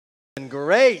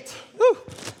great. Woo.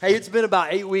 Hey, it's been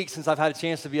about 8 weeks since I've had a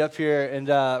chance to be up here, and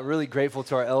really grateful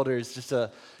to our elders just to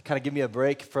kind of give me a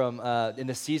break from in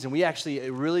this season. A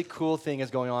really cool thing is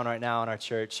going on right now in our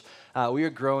church. We are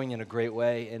growing in a great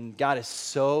way, and God is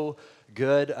so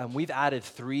good. We've added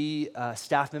 3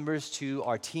 staff members to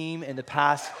our team in the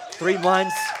past 3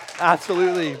 months.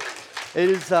 Absolutely. It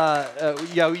is,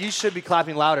 you should be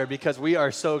clapping louder because we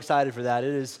are so excited for that.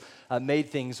 It is made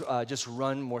things just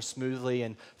run more smoothly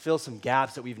and fill some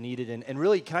gaps that we've needed. And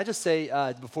really, can I just say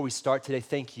before we start today,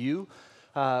 thank you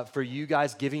for you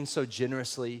guys giving so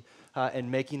generously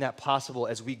and making that possible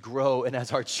as we grow and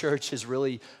as our church has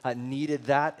really needed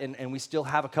that. And we still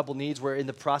have a couple needs. We're in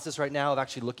the process right now of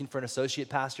actually looking for an associate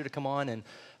pastor to come on.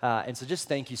 And so just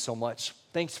thank you so much.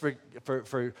 Thanks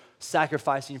for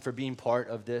sacrificing, for being part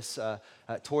of this.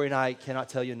 Tori and I cannot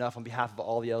tell you enough on behalf of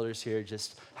all the elders here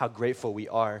just how grateful we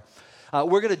are.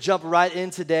 We're going to jump right in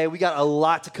today. We got a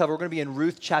lot to cover. We're going to be in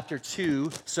Ruth chapter 2.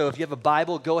 So if you have a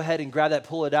Bible, go ahead and grab that,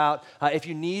 pull it out. If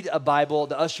you need a Bible,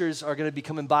 the ushers are going to be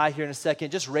coming by here in a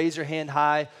second. Just raise your hand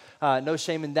high. No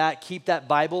shame in that. Keep that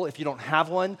Bible. If you don't have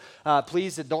one,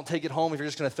 please don't take it home if you're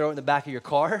just going to throw it in the back of your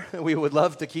car. We would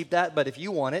love to keep that. But if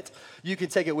you want it, you can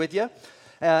take it with you.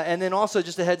 And then also,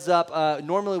 just a heads up,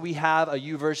 normally we have a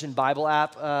YouVersion Bible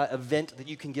app event that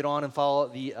you can get on and follow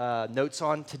the notes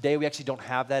on. Today, we actually don't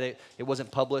have that. It wasn't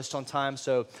published on time,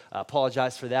 so I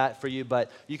apologize for that for you.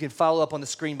 But you can follow up on the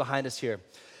screen behind us here.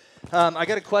 I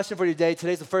got a question for you today.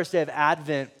 Today's the first day of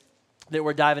Advent that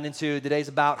we're diving into. Today's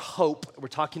about hope. We're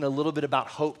talking a little bit about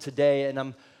hope today.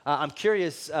 And I'm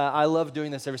curious, I love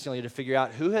doing this every single year to figure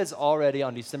out who has already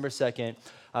on December 2nd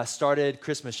started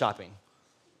Christmas shopping.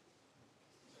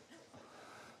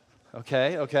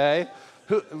 Okay.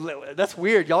 That's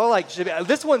weird. Y'all are like,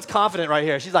 this one's confident right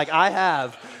here. She's like, I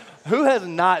have. Who has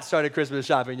not started Christmas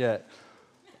shopping yet?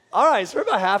 All right, so we're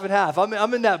about half and half.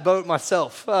 I'm in that boat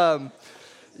myself.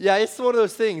 Yeah, it's one of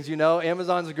those things, you know.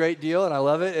 Amazon's a great deal, and I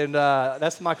love it. And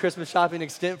that's my Christmas shopping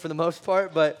extent for the most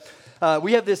part. But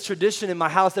we have this tradition in my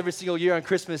house every single year on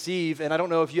Christmas Eve, and I don't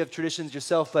know if you have traditions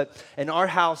yourself, but in our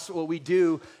house, what we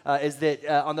do is that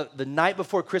on the night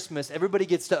before Christmas, everybody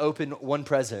gets to open one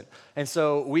present. And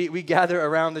so we gather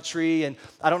around the tree, and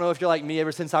I don't know if you're like me,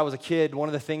 ever since I was a kid, one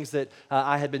of the things that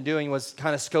I had been doing was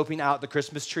kind of scoping out the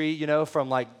Christmas tree, you know, from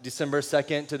like December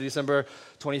 2nd to December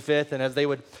 25th, and as they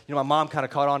would, you know, my mom kind of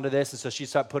caught on to this, and so she'd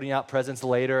start putting out presents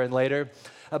later and later.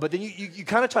 But then you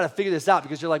kind of try to figure this out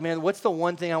because you're like, man, what's the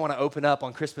one thing I want to open up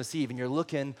on Christmas Eve? And you're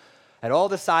looking at all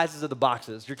the sizes of the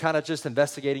boxes. You're kind of just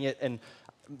investigating it. And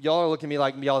y'all are looking at me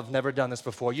like y'all have never done this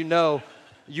before. You know,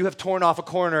 you have torn off a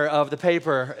corner of the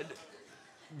paper.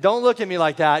 Don't look at me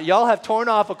like that. Y'all have torn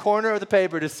off a corner of the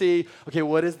paper to see, okay,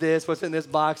 what is this? What's in this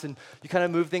box? And you kind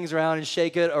of move things around and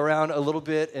shake it around a little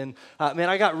bit. And man,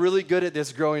 I got really good at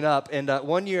this growing up. And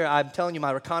one year, I'm telling you,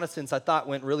 my reconnaissance I thought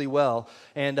went really well.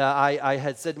 And I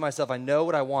had said to myself, I know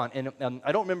what I want. And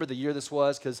I don't remember the year this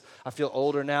was because I feel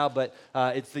older now, but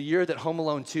it's the year that Home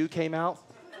Alone 2 came out.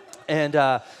 And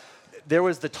there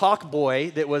was the talk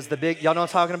boy that was the big, y'all know what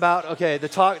I'm talking about? Okay, the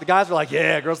guys were like,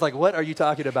 yeah. Girls were like, what are you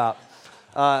talking about?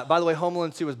 By the way, Home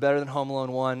Alone 2 was better than Home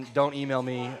Alone 1. Don't email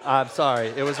me. I'm sorry.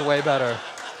 It was way better.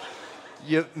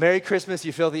 Merry Christmas,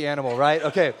 you filthy animal, right?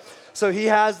 Okay. So he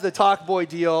has the talk boy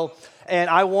deal, and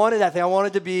I wanted that thing. I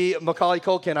wanted to be Macaulay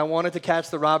Culkin. I wanted to catch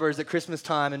the robbers at Christmas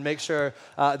time and make sure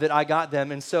that I got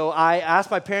them. And so I asked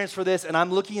my parents for this, and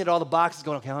I'm looking at all the boxes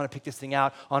going, okay, I'm going to pick this thing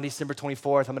out on December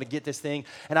 24th. I'm going to get this thing.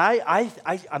 And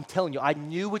I'm telling you, I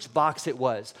knew which box it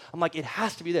was. I'm like, it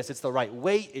has to be this. It's the right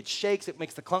weight. It shakes. It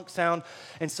makes the clunk sound.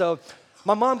 And so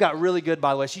my mom got really good,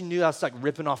 by the way. She knew I was like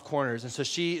ripping off corners. And so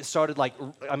she started like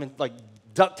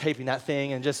duct taping that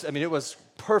thing. And it was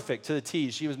perfect to the T.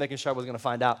 She was making sure I wasn't going to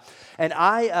find out. And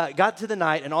I got to the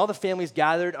night, and all the families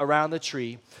gathered around the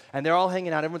tree, and they're all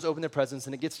hanging out. Everyone's opening their presents,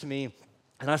 and it gets to me,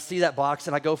 and I see that box,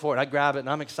 and I go for it. I grab it, and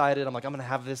I'm excited. I'm like, I'm going to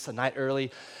have this a night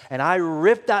early. And I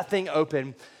ripped that thing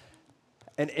open,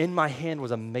 and in my hand was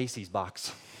a Macy's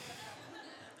box.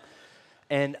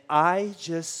 And I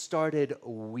just started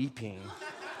weeping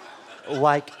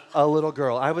like a little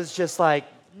girl. I was just like,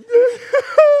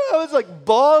 I was like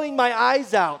bawling my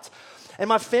eyes out. And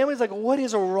my family's like, what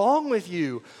is wrong with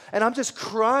you? And I'm just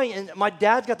crying. And my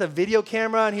dad's got the video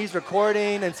camera, and he's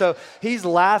recording. And so he's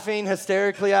laughing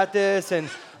hysterically at this. And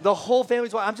the whole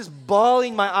family's watching. I'm just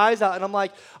bawling my eyes out. And I'm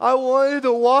like, I wanted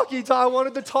the walkie-talkie. I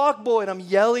wanted the talk boy. And I'm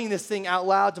yelling this thing out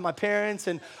loud to my parents.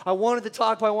 And I wanted the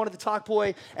talk boy. I wanted the talk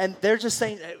boy. And they're just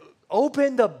saying,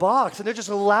 open the box. And they're just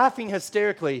laughing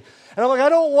hysterically. And I'm like, I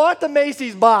don't want the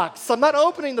Macy's box. I'm not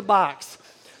opening the box.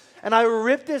 And I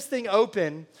ripped this thing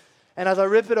open. And as I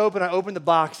rip it open, I open the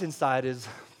box. Inside is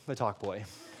the talk boy.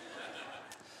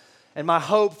 And my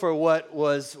hope for what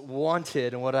was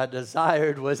wanted and what I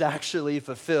desired was actually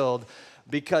fulfilled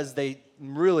because they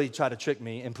really tried to trick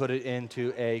me and put it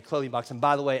into a clothing box. And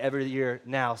by the way, every year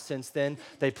now, since then,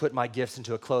 they put my gifts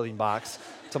into a clothing box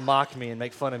to mock me and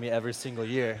make fun of me every single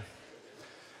year.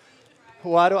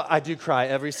 Why do I do cry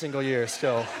every single year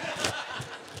still?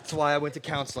 That's why I went to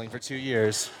counseling for 2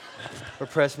 years.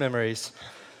 Repressed memories.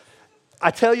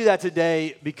 I tell you that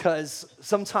today because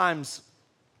sometimes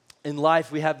in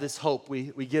life we have this hope.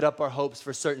 We get up our hopes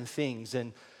for certain things,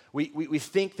 and we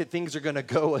think that things are going to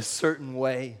go a certain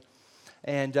way,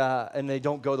 and they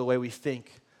don't go the way we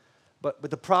think. But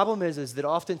the problem is that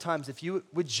oftentimes if you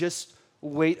would just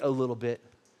wait a little bit,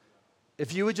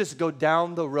 if you would just go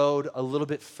down the road a little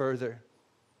bit further,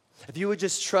 if you would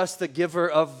just trust the giver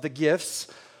of the gifts,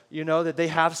 that they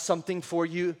have something for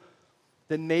you,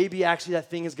 then maybe actually that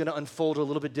thing is going to unfold a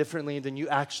little bit differently than you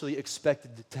actually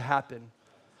expected it to happen.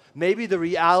 Maybe the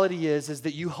reality is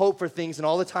that you hope for things, and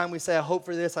all the time we say, I hope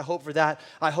for this, I hope for that,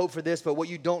 I hope for this, but what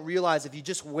you don't realize, if you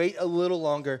just wait a little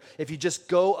longer, if you just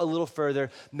go a little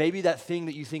further, maybe that thing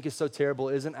that you think is so terrible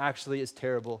isn't actually as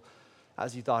terrible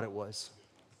as you thought it was.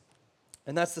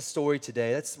 And that's the story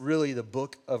today. That's really the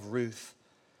book of Ruth.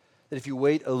 That if you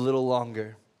wait a little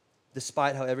longer,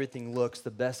 despite how everything looks,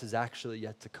 the best is actually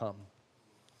yet to come.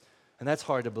 And that's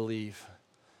hard to believe.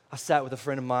 I sat with a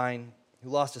friend of mine who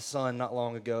lost a son not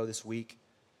long ago this week.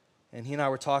 And he and I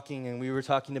were talking, and we were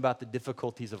talking about the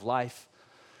difficulties of life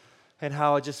and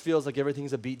how it just feels like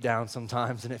everything's a beat down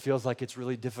sometimes, and it feels like it's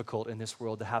really difficult in this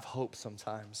world to have hope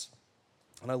sometimes.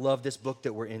 And I love this book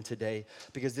that we're in today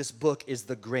because this book is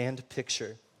the grand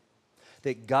picture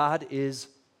that God is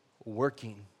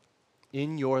working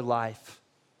in your life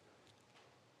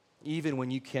even when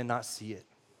you cannot see it.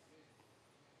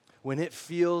 When it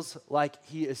feels like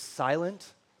he is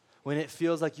silent, when it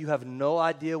feels like you have no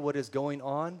idea what is going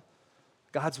on,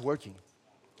 God's working.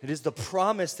 It is the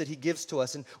promise that he gives to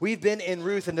us. And we've been in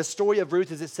Ruth, and the story of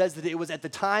Ruth is it says that it was at the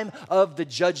time of the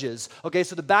judges. Okay,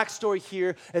 so the backstory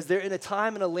here is they're in a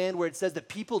time in a land where it says that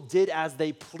people did as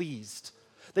they pleased.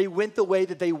 They went the way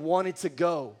that they wanted to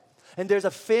go. And there's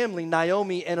a family,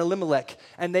 Naomi and Elimelech,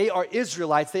 and they are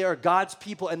Israelites. They are God's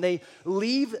people, and they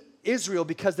leave Israel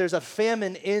because there's a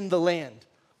famine in the land.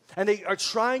 And they are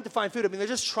trying to find food. I mean, they're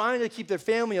just trying to keep their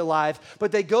family alive,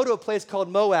 but they go to a place called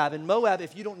Moab. And Moab,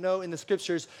 if you don't know in the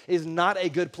scriptures, is not a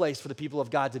good place for the people of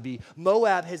God to be.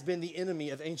 Moab has been the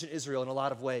enemy of ancient Israel in a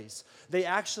lot of ways. They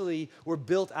actually were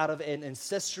built out of an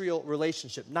ancestral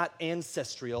relationship, not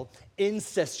ancestral,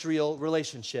 incestual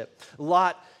relationship.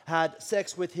 Lot had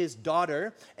sex with his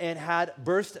daughter and had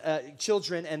birthed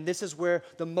children, and this is where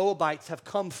the Moabites have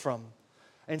come from.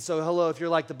 And so, hello, if you're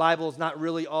like, the Bible is not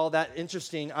really all that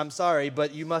interesting, I'm sorry,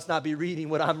 but you must not be reading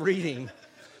what I'm reading.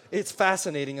 It's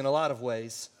fascinating in a lot of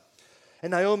ways.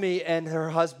 And Naomi and her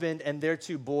husband and their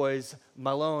 2 boys,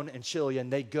 Mahlon and Chilion,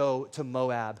 they go to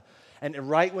Moab. And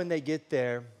right when they get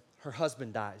there, her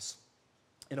husband dies.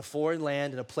 In a foreign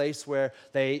land, in a place where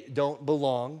they don't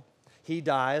belong. He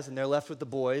dies, and they're left with the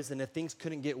boys. And if things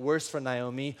couldn't get worse for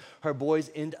Naomi, her boys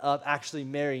end up actually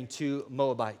marrying 2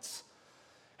 Moabites.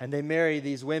 And they marry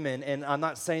these women, and I'm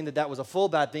not saying that that was a full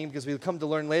bad thing because we'll come to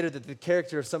learn later that the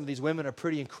character of some of these women are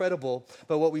pretty incredible,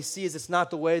 but what we see is it's not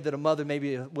the way that a mother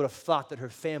maybe would have thought that her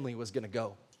family was going to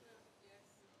go.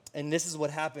 And this is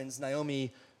what happens.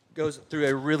 Naomi goes through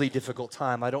a really difficult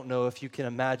time. I don't know if you can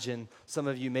imagine, some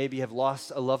of you maybe have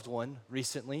lost a loved one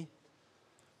recently,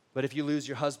 but if you lose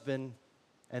your husband,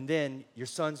 and then your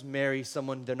sons marry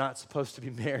someone they're not supposed to be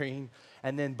marrying,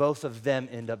 and then both of them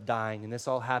end up dying. And this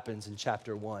all happens in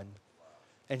chapter 1.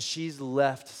 And she's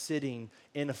left sitting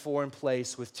in a foreign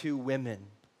place with 2 women,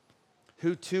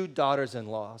 2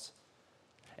 daughters-in-laws.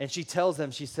 And she tells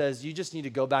them, she says, you just need to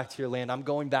go back to your land. I'm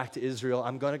going back to Israel.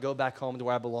 I'm going to go back home to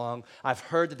where I belong. I've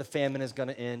heard that the famine is going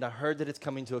to end. I heard that it's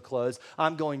coming to a close.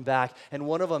 I'm going back. And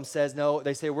one of them says, no,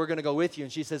 they say, we're going to go with you.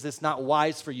 And she says, it's not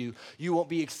wise for you. You won't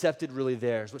be accepted really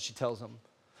there, is what she tells them.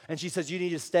 And she says, you need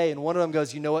to stay. And one of them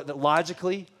goes, you know what, that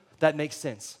logically, that makes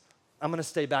sense. I'm going to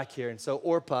stay back here. And so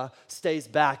Orpah stays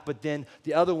back. But then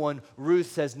the other one,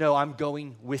 Ruth, says, no, I'm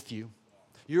going with you.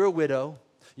 You're a widow.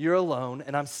 You're alone,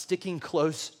 and I'm sticking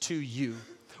close to you.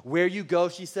 Where you go,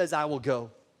 she says, I will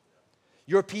go.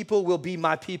 Your people will be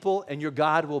my people, and your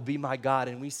God will be my God.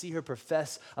 And we see her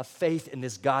profess a faith in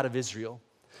this God of Israel.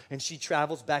 And she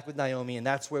travels back with Naomi, and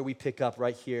that's where we pick up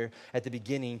right here at the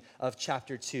beginning of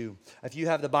chapter 2. If you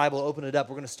have the Bible, open it up.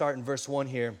 We're going to start in verse 1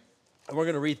 here, and we're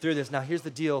going to read through this. Now, here's the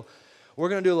deal. We're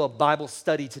going to do a little Bible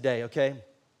study today, okay?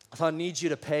 So I need you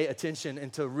to pay attention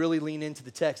and to really lean into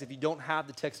the text. If you don't have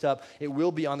the text up, it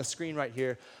will be on the screen right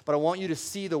here. But I want you to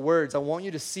see the words. I want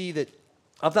you to see that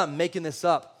I'm not making this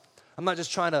up. I'm not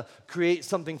just trying to create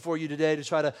something for you today to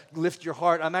try to lift your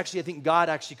heart. I think God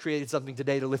actually created something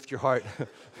today to lift your heart.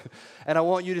 And I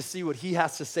want you to see what he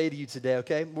has to say to you today,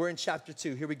 okay? We're in chapter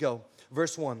 2. Here we go.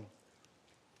 Verse 1.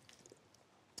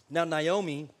 Now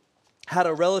Naomi had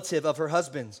a relative of her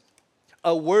husband's,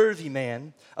 a worthy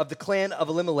man of the clan of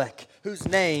Elimelech, whose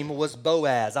name was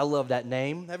Boaz. I love that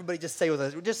name. Everybody just say it with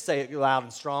us. Just say it loud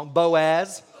and strong.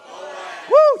 Boaz. Boaz.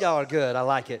 Woo, y'all are good. I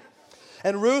like it.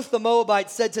 And Ruth the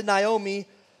Moabite said to Naomi,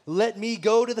 let me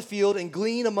go to the field and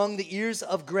glean among the ears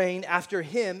of grain after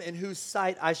him in whose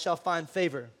sight I shall find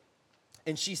favor.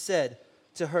 And she said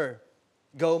to her,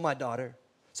 go, my daughter.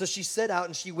 So she set out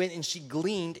and she went and she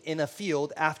gleaned in a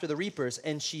field after the reapers.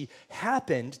 And she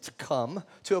happened to come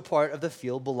to a part of the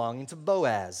field belonging to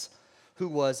Boaz, who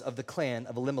was of the clan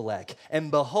of Elimelech.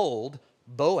 And behold,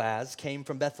 Boaz came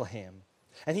from Bethlehem.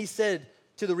 And he said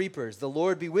to the reapers, the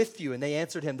Lord be with you. And they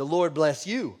answered him, the Lord bless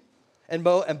you. And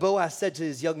Boaz said to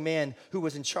his young man who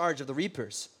was in charge of the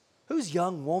reapers, whose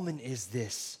young woman is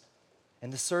this?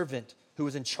 And the servant who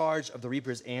was in charge of the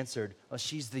reapers answered, oh,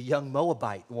 she's the young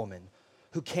Moabite woman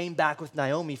who came back with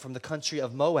Naomi from the country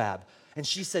of Moab. And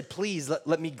she said, please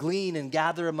let me glean and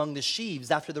gather among the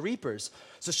sheaves after the reapers.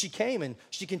 So she came and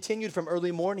she continued from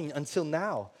early morning until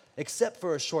now, except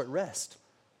for a short rest.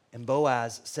 And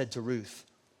Boaz said to Ruth,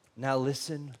 now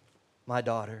listen, my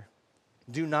daughter,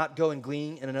 do not go and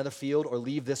glean in another field or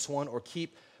leave this one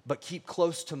but keep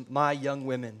close to my young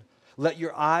women. Let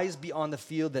your eyes be on the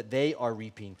field that they are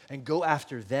reaping and go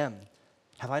after them.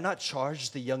 Have I not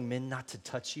charged the young men not to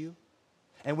touch you?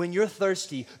 And when you're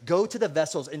thirsty, go to the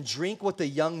vessels and drink what the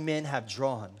young men have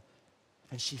drawn.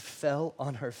 And she fell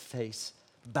on her face,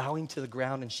 bowing to the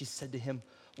ground, and she said to him,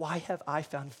 why have I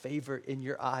found favor in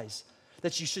your eyes,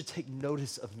 that you should take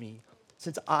notice of me,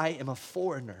 since I am a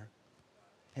foreigner?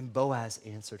 And Boaz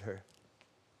answered her,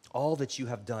 all that you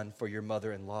have done for your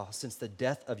mother-in-law since the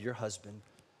death of your husband,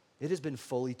 it has been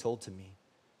fully told to me.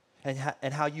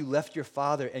 And how you left your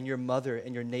father and your mother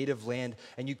and your native land,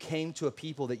 and you came to a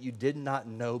people that you did not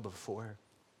know before.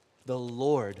 The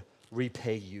Lord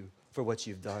repay you for what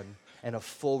you've done, and a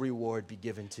full reward be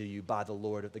given to you by the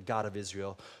Lord, the God of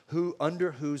Israel,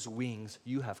 under whose wings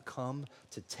you have come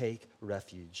to take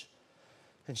refuge.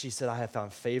 And she said, I have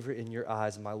found favor in your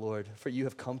eyes, my Lord, for you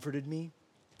have comforted me.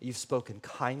 You've spoken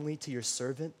kindly to your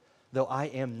servant, though I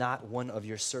am not one of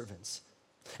your servants.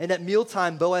 And at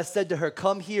mealtime, Boaz said to her,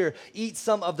 come here, eat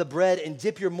some of the bread and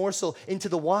dip your morsel into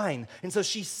the wine. And so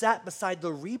she sat beside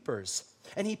the reapers,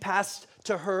 and he passed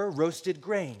to her roasted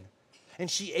grain. And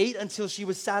she ate until she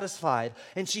was satisfied,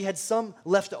 and she had some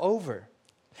left over.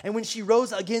 And when she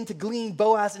rose again to glean,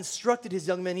 Boaz instructed his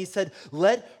young men. He said,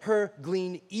 let her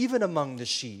glean even among the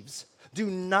sheaves. Do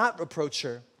not reproach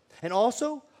her. And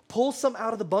also pull some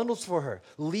out of the bundles for her.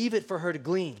 Leave it for her to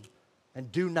glean,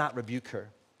 and do not rebuke her.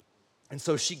 And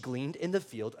so she gleaned in the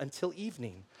field until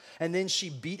evening. And then she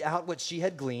beat out what she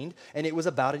had gleaned, and it was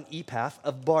about an ephah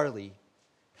of barley.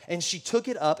 And she took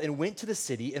it up and went to the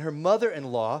city, and her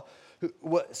mother-in-law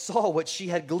saw what she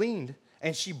had gleaned,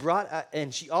 and she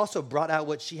also brought out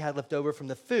what she had left over from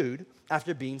the food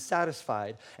after being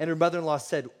satisfied. And her mother-in-law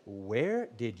said, where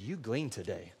did you glean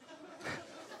today?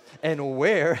 And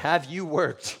where have you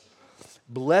worked?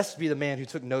 Blessed be the man who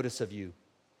took notice of you.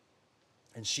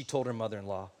 And she told her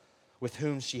mother-in-law with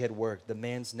whom she had worked, the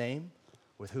man's name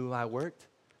with whom I worked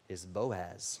is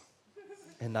Boaz.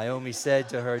 And Naomi said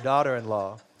to her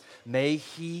daughter-in-law, may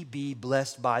he be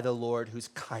blessed by the Lord, whose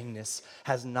kindness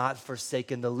has not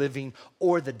forsaken the living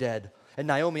or the dead. And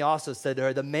Naomi also said to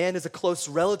her, the man is a close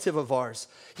relative of ours.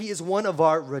 He is one of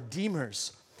our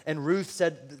redeemers. And Ruth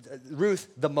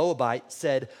the Moabite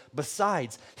said,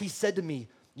 besides, he said to me,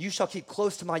 you shall keep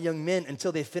close to my young men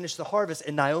until they finish the harvest.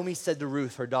 And Naomi said to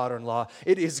Ruth, her daughter-in-law,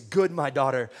 it is good, my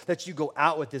daughter, that you go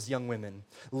out with this young women,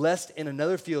 lest in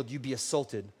another field you be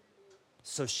assaulted.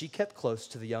 So she kept close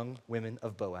to the young women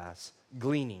of Boaz,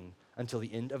 gleaning until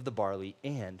the end of the barley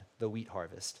and the wheat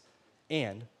harvest.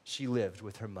 And she lived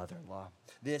with her mother-in-law.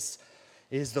 This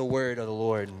is the word of the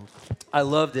Lord. I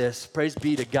love this. Praise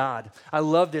be to God. I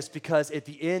love this because at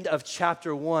the end of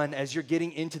chapter 1, as you're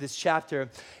getting into this chapter,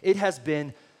 it has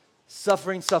been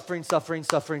suffering.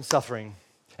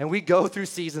 And we go through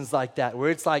seasons like that where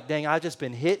it's like, dang, I've just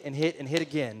been hit and hit and hit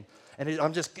again. And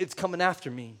it's coming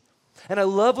after me. And I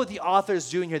love what the author is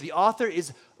doing here. The author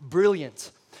is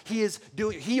brilliant.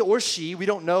 He or she, we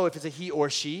don't know if it's a he or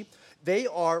she, they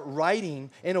are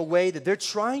writing in a way that they're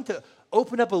trying to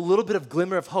open up a little bit of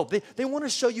glimmer of hope. They want to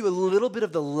show you a little bit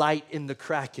of the light in the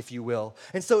crack, if you will.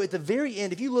 And so at the very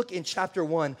end, if you look in chapter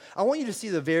 1, I want you to see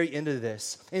the very end of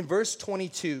this. In verse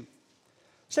 22,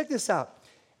 check this out.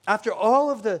 After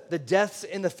all of the deaths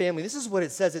in the family, this is what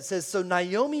it says. It says, so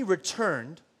Naomi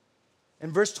returned,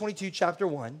 in verse 22, chapter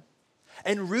 1,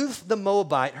 and Ruth the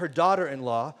Moabite, her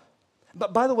daughter-in-law.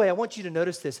 But by the way, I want you to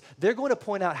notice this. They're going to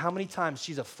point out how many times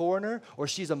she's a foreigner or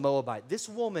she's a Moabite. This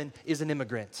woman is an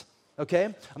immigrant,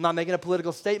 okay? I'm not making a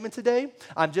political statement today.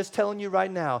 I'm just telling you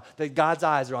right now that God's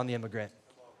eyes are on the immigrant.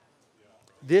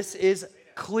 This is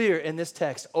clear in this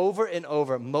text over and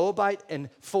over. Moabite and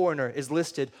foreigner is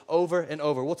listed over and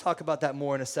over. We'll talk about that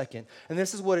more in a second. And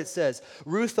this is what it says.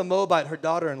 Ruth the Moabite, her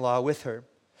daughter-in-law with her,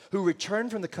 who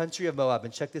returned from the country of Moab,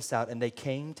 and check this out, and they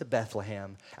came to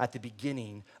Bethlehem at the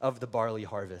beginning of the barley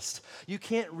harvest. You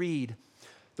can't read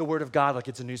the Word of God like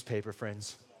it's a newspaper,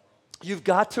 friends. You've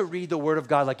got to read the Word of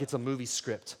God like it's a movie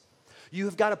script. You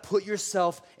have got to put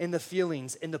yourself in the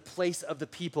feelings, in the place of the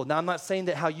people. Now, I'm not saying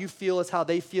that how you feel is how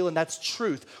they feel, and that's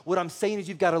truth. What I'm saying is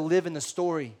you've got to live in the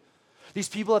story. These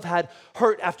people have had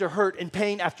hurt after hurt and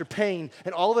pain after pain,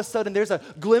 and all of a sudden there's a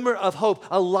glimmer of hope,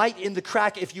 a light in the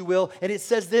crack, if you will, and it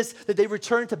says this, that they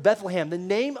returned to Bethlehem. The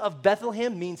name of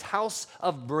Bethlehem means house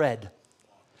of bread.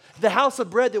 The house of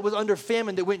bread that was under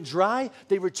famine, that went dry,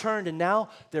 they returned, and now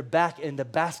they're back, and the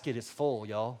basket is full,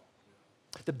 y'all.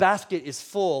 The basket is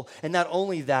full, and not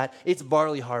only that, it's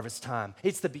barley harvest time.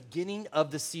 It's the beginning of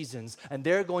the seasons, and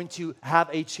they're going to have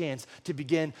a chance to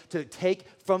begin to take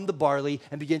from the barley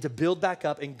and begin to build back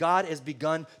up, and God has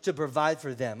begun to provide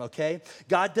for them, okay?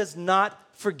 God does not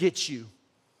forget you.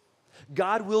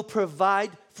 God will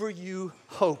provide for you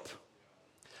hope.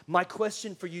 My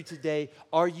question for you today,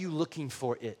 are you looking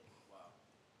for it?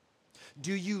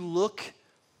 Do you look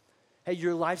at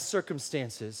your life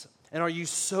circumstances, and are you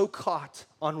so caught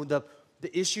on the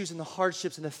issues and the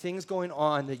hardships and the things going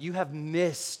on that you have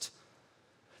missed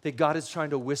that God is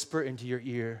trying to whisper into your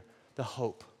ear the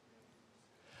hope?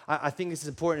 I think this is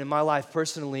important in my life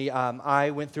personally.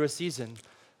 I went through a season.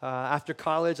 After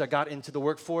college, I got into the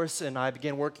workforce and I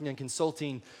began working in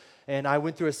consulting, and I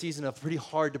went through a season of pretty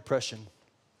hard depression.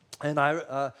 And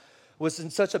I was in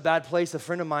such a bad place. A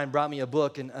friend of mine brought me a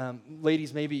book, and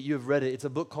ladies, maybe you have read it. It's a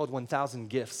book called 1,000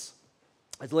 Gifts.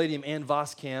 It's a lady named Ann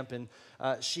Voskamp, and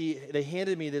they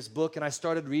handed me this book, and I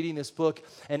started reading this book,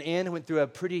 and Ann went through a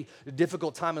pretty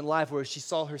difficult time in life where she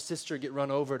saw her sister get run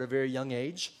over at a very young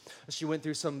age. She went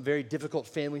through some very difficult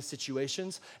family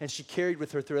situations, and she carried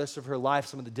with her through the rest of her life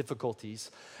some of the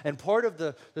difficulties. And part of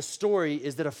the story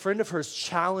is that a friend of hers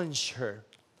challenged her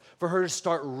for her to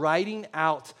start writing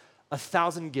out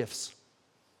 1,000 gifts.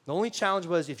 The only challenge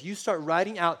was if you start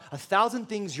writing out 1,000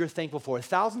 things you're thankful for,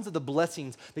 thousands of the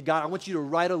blessings that God, I want you to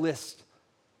write a list,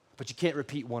 but you can't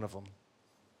repeat one of them.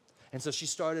 And so she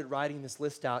started writing this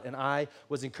list out, and I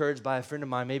was encouraged by a friend of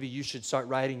mine, maybe you should start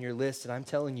writing your list, and I'm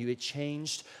telling you, it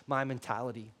changed my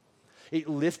mentality. It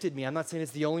lifted me. I'm not saying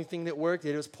it's the only thing that worked.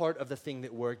 It was part of the thing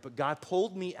that worked, but God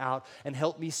pulled me out and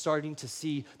helped me starting to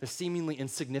see the seemingly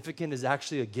insignificant is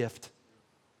actually a gift.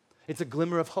 It's a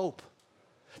glimmer of hope.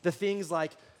 The things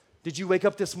like, did you wake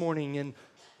up this morning and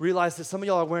realize that some of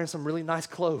y'all are wearing some really nice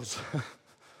clothes?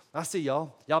 I see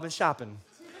y'all. Y'all been shopping.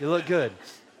 You look good.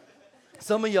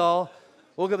 Some of y'all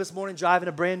woke up this morning driving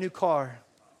a brand new car.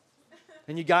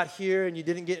 And you got here and you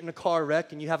didn't get in a car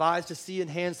wreck, and you have eyes to see and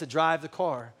hands to drive the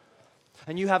car.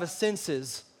 And you have a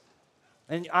senses.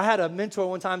 And I had a mentor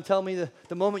one time tell me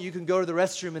the moment you can go to the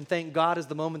restroom and thank God is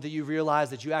the moment that you realize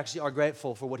that you actually are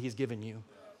grateful for what He's given you.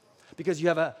 Because you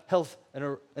have a health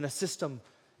and a system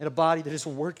and a body that is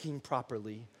working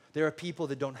properly. There are people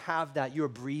that don't have that. You're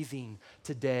breathing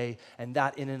today, and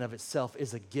that in and of itself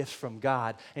is a gift from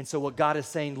God. And so what God is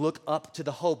saying, look up to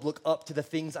the hope, look up to the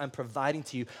things I'm providing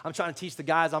to you. I'm trying to teach the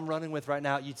guys I'm running with right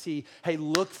now at UT, hey,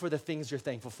 look for the things you're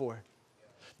thankful for.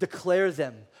 Declare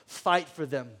them, fight for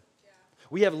them.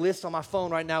 We have a list on my phone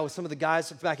right now with some of the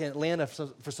guys back in Atlanta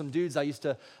for some dudes I used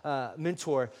to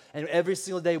mentor. And every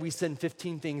single day we send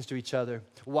 15 things to each other.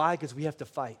 Why? Because we have to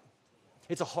fight.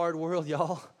 It's a hard world,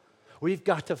 y'all. We've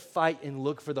got to fight and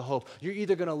look for the hope. You're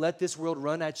either going to let this world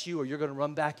run at you or you're going to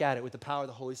run back at it with the power of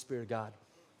the Holy Spirit of God.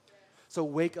 So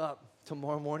wake up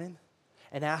tomorrow morning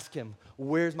and ask Him,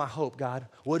 where's my hope, God?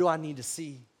 What do I need to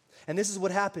see? And this is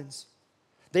what happens.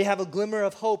 They have a glimmer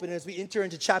of hope, and as we enter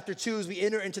into chapter 2, as we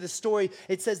enter into the story,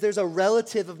 it says there's a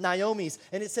relative of Naomi's,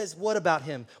 and it says, what about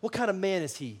him? What kind of man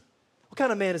is he? What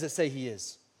kind of man does it say he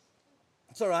is?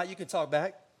 It's all right, you can talk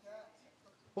back.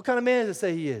 What kind of man does it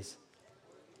say he is?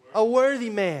 A worthy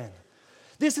man.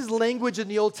 This is language in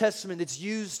the Old Testament that's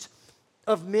used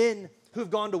of men who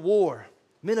have gone to war.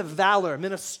 men of valor,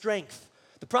 men of strength.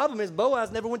 The problem is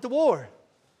Boaz never went to war.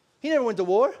 He never went to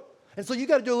war. And so you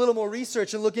got to do a little more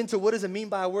research and look into what does it mean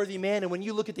by a worthy man. And when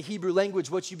you look at the Hebrew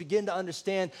language, what you begin to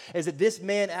understand is that this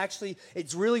man actually,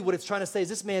 it's really what it's trying to say is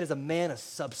this man is a man of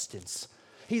substance.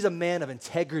 He's a man of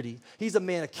integrity. He's a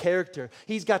man of character.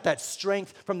 He's got that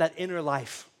strength from that inner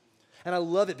life. And I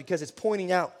love it because it's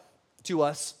pointing out to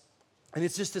us, and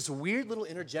it's just this weird little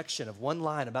interjection of one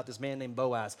line about this man named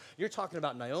Boaz. You're talking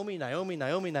about Naomi,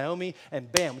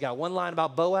 and bam, we got one line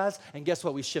about Boaz, and guess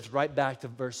what? We shift right back to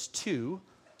verse 2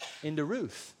 into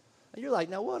Ruth. And you're like,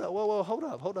 now what? Whoa, hold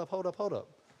up.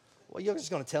 Well, you're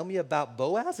just going to tell me about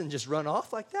Boaz and just run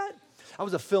off like that? I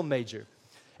was a film major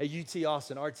at UT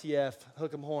Austin, RTF,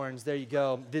 hook 'em horns, there you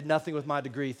go. Did nothing with my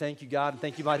degree. Thank you, God, and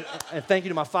thank you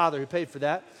to my father who paid for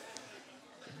that.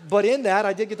 But in that,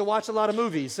 I did get to watch a lot of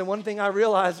movies. And one thing I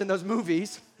realized in those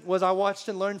movies was I watched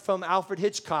and learned from Alfred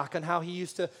Hitchcock on how he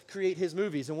used to create his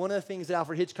movies. And one of the things that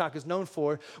Alfred Hitchcock is known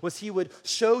for was he would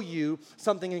show you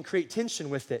something and create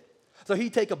tension with it. So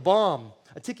he'd take a bomb,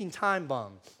 a ticking time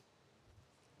bomb.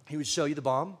 He would show you the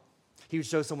bomb. He would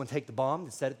show someone take the bomb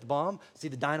and set it the bomb, see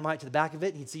the dynamite to the back of it,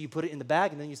 and he'd see you put it in the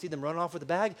bag, and then you see them run off with the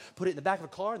bag, put it in the back of a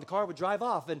car, and the car would drive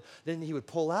off, and then he would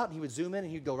pull out, and he would zoom in,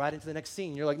 and he'd go right into the next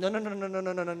scene. You're like, no.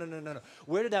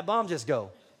 Where did that bomb just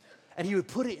go? And he would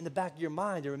put it in the back of your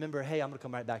mind to remember, hey, I'm going to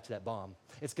come right back to that bomb.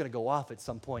 It's going to go off at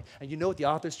some point. And you know what the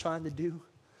author's trying to do?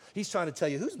 He's trying to tell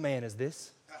you, whose man is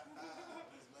this?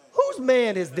 Whose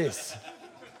man is this?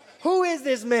 Who is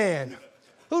this man?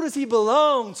 Who does he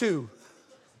belong to?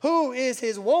 Who is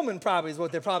his woman, probably, is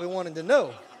what they're probably wanting to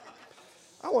know.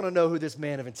 I want to know who this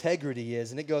man of integrity is.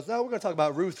 And it goes, no, we're going to talk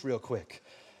about Ruth real quick.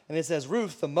 And it says,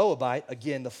 Ruth, the Moabite,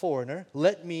 again, the foreigner,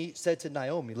 said to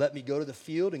Naomi, let me go to the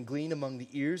field and glean among the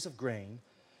ears of grain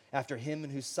after him in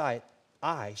whose sight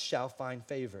I shall find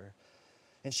favor.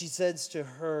 And she says to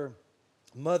her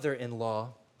mother-in-law,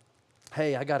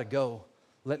 hey, I got to go.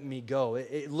 Let me go.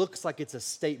 It looks like it's a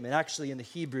statement. Actually, in the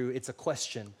Hebrew, it's a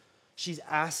question. She's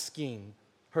asking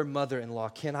her mother-in-law,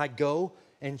 can I go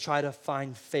and try to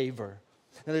find favor?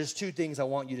 Now, there's two things I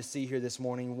want you to see here this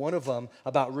morning. One of them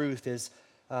about Ruth is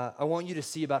I want you to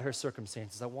see about her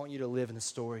circumstances. I want you to live in the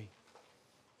story.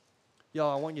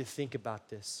 Y'all, I want you to think about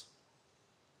this.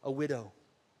 A widow,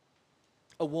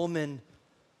 a woman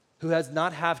who has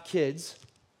not have kids,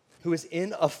 who is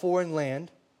in a foreign land,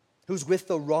 who's with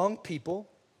the wrong people,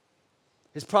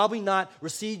 is probably not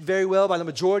received very well by the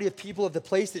majority of people of the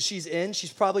place that she's in.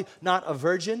 She's probably not a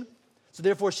virgin, so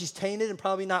therefore she's tainted and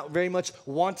probably not very much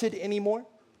wanted anymore.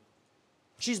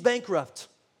 She's bankrupt.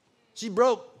 She's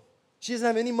broke. She doesn't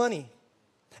have any money.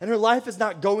 And her life is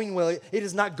not going well. It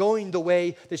is not going the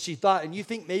way that she thought. And you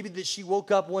think maybe that she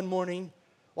woke up one morning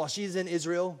while she's in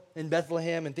Israel, in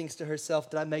Bethlehem, and thinks to herself,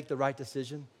 did I make the right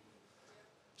decision?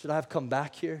 Should I have come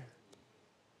back here?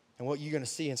 And what you're going to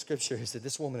see in Scripture is that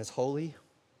this woman is holy.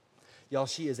 Y'all,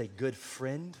 she is a good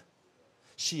friend.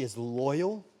 She is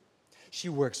loyal. She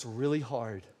works really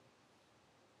hard.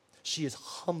 She is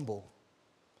humble.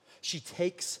 She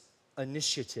takes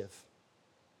initiative.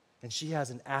 And she has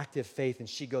an active faith, and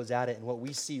she goes at it. And what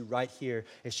we see right here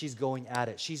is she's going at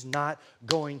it. She's not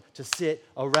going to sit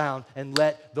around and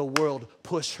let the world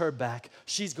push her back.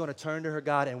 She's going to turn to her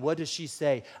God, and what does she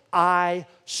say? I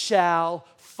shall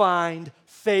find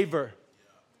favor.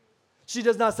 She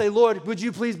does not say, Lord, would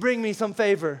you please bring me some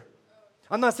favor?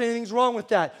 I'm not saying anything's wrong with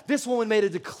that. This woman made a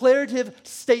declarative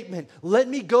statement. Let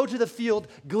me go to the field,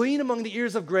 glean among the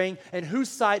ears of grain, and whose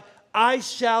sight I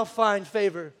shall find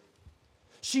favor.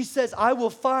 She says, I will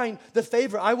find the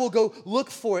favor. I will go look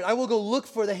for it. I will go look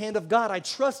for the hand of God. I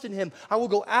trust in him. I will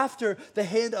go after the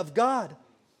hand of God.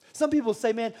 Some people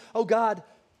say, man, oh God,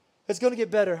 it's going to get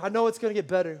better. I know it's going to get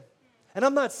better. And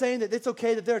I'm not saying that it's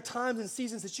okay that there are times and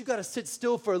seasons that you got to sit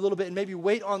still for a little bit and maybe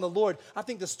wait on the Lord. I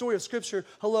think the story of Scripture,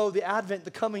 the advent,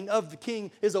 the coming of the King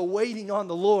is a waiting on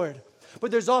the Lord. But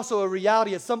there's also a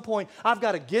reality at some point, I've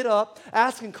got to get up,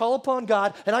 ask and call upon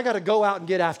God, and I got to go out and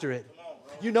get after it.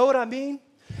 You know what I mean?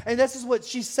 And this is what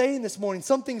she's saying this morning.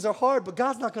 Some things are hard, but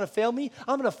God's not going to fail me.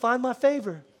 I'm going to find my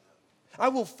favor. I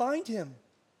will find him.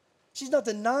 She's not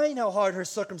denying how hard her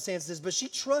circumstances is, but she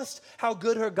trusts how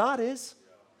good her God is.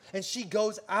 And she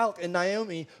goes out, and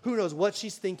Naomi, who knows what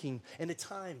she's thinking, in a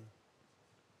time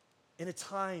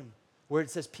where it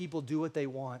says people do what they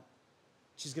want,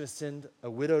 she's going to send a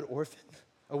widowed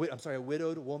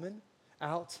woman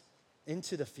out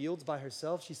into the fields by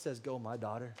herself. She says, go, my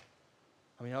daughter.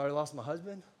 I mean, I already lost my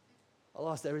husband. I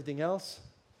lost everything else.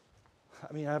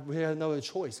 I mean, we have no other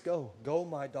choice. Go,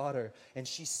 my daughter. And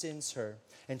she sends her.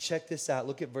 And check this out.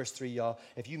 Look at verse 3, y'all.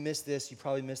 If you missed this, you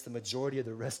probably missed the majority of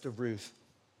the rest of Ruth.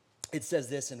 It says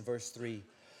this in verse 3.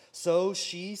 So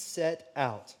she set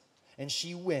out, and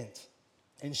she went,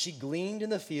 and she gleaned in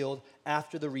the field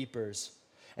after the reapers.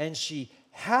 And she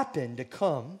happened to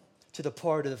come to the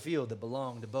part of the field that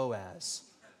belonged to Boaz.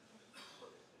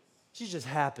 She just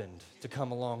happened to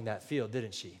come along that field,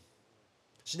 didn't she?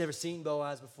 She'd never seen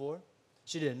Boaz before.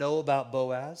 She didn't know about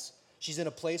Boaz. She's in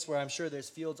a place where I'm sure there's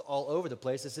fields all over the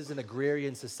place. This is an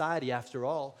agrarian society after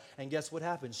all. And guess what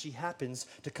happens? She happens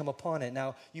to come upon it.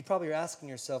 Now, you probably are asking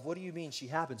yourself, what do you mean she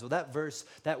happens? Well, that verse,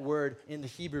 that word in the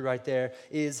Hebrew right there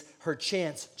is her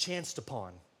chance, chanced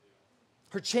upon.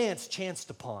 Her chance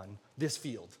chanced upon this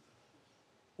field.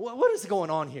 What is going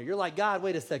on here? You're like, God,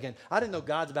 wait a second. I didn't know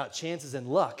God's about chances and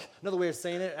luck. Another way of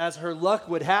saying it, as her luck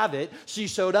would have it, she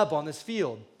showed up on this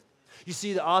field. You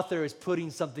see, the author is putting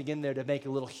something in there to make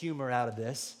a little humor out of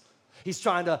this. He's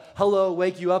trying to,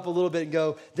 wake you up a little bit and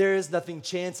go, there is nothing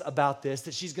chance about this,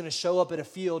 that she's going to show up at a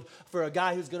field for a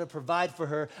guy who's going to provide for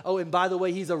her. Oh, and by the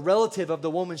way, he's a relative of the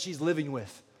woman she's living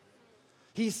with.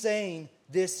 He's saying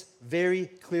this very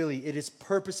clearly. It is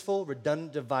purposeful,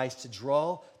 redundant device to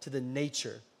draw to the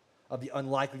nature of the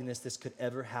unlikeliness this could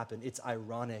ever happen. It's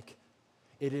ironic.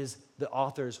 It is the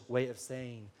author's way of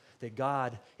saying that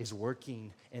God is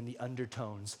working in the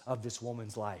undertones of this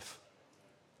woman's life.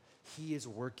 He is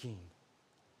working.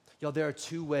 Y'all, there are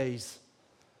two ways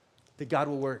that God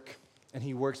will work, and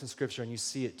he works in Scripture, and you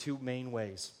see it two main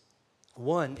ways.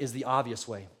 One is the obvious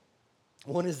way.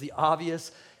 One is the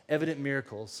obvious, evident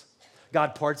miracles.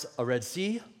 God parts a Red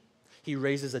Sea. He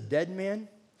raises a dead man.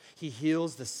 He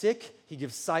heals the sick. He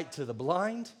gives sight to the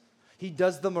blind. He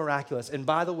does the miraculous. And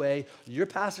by the way, your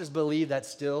pastors believe that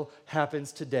still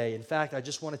happens today. In fact, I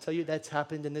just want to tell you that's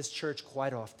happened in this church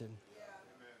quite often. Yeah.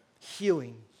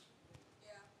 Healing.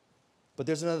 Yeah. But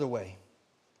there's another way.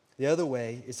 The other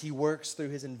way is he works through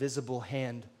his invisible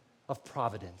hand of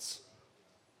providence.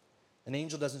 An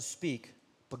angel doesn't speak,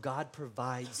 but God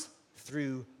provides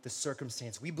through the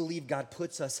circumstance. We believe God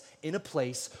puts us in a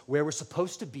place where we're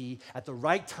supposed to be at the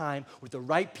right time with the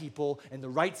right people in the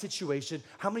right situation.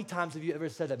 How many times have you ever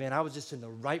said that, man, I was just in the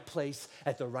right place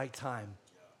at the right time?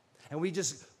 And we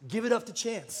just give it up to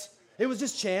chance. It was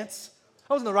just chance.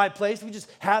 I was in the right place. We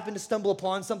just happened to stumble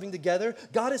upon something together.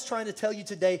 God is trying to tell you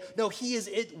today, no, he is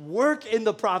at work in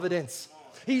the providence.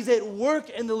 He's at work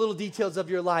in the little details of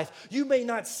your life. You may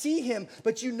not see him,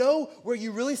 but you know where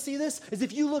you really see this is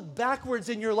if you look backwards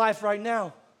in your life right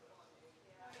now.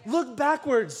 Look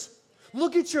backwards.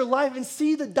 Look at your life and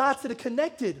see the dots that are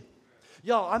connected.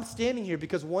 Y'all, I'm standing here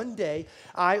because one day,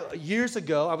 years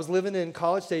ago, I was living in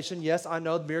College Station. Yes, I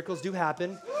know miracles do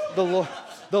happen. The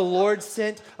Lord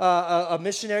sent a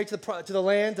missionary to the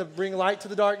land to bring light to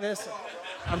the darkness.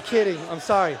 I'm kidding. I'm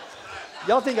sorry.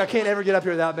 Y'all think I can't ever get up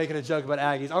here without making a joke about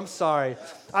Aggies. I'm sorry.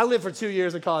 I lived for 2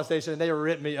 years in College Station, and they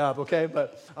ripped me up, okay?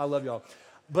 But I love y'all.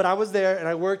 But I was there, and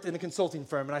I worked in a consulting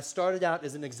firm, and I started out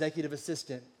as an executive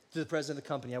assistant to the president of the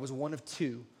company. I was one of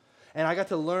two. And I got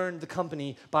to learn the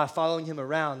company by following him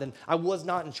around. And I was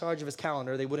not in charge of his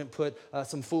calendar. They wouldn't put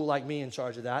some fool like me in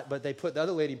charge of that, but they put the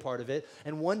other lady part of it.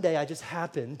 And one day, I just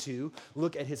happened to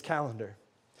look at his calendar.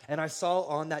 And I saw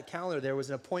on that calendar there was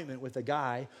an appointment with a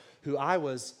guy who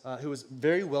was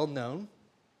very well known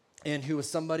and who was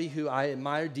somebody who I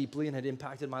admired deeply and had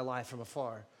impacted my life from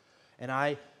afar. And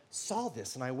I saw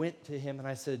this, and I went to him and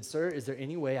I said, sir, is there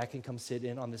any way I can come sit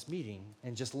in on this meeting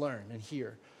and just learn and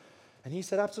hear? And he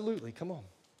said, absolutely, come on.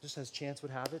 Just as chance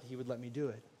would have it, he would let me do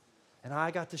it. And I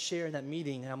got to share in that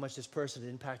meeting how much this person had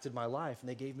impacted my life, and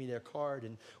they gave me their card,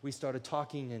 and we started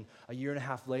talking, and a year and a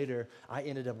half later, I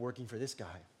ended up working for this guy.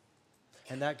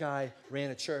 And that guy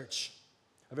ran a church,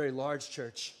 a very large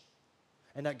church.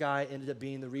 And that guy ended up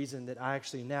being the reason that I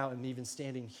actually now am even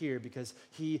standing here, because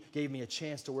he gave me a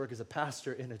chance to work as a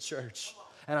pastor in a church.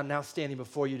 And I'm now standing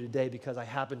before you today because I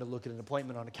happened to look at an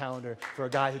appointment on a calendar for a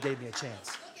guy who gave me a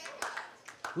chance.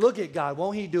 Look at God.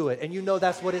 Won't he do it? And you know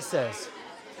that's what it says.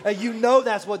 And you know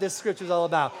that's what this scripture is all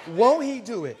about. Won't he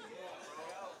do it?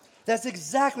 That's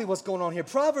exactly what's going on here.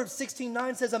 Proverbs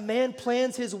 16:9 says, a man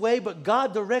plans his way, but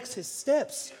God directs his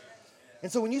steps. And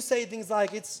so when you say things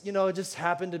like, it just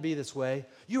happened to be this way,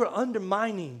 you are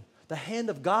undermining the hand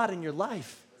of God in your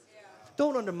life.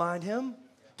 Don't undermine him.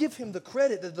 Give him the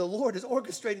credit that the Lord is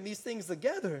orchestrating these things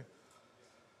together.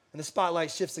 And the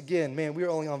spotlight shifts again. Man, we were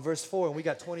only on verse 4, and we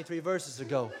got 23 verses to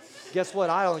go. Guess what?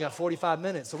 I only got 45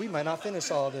 minutes, so we might not finish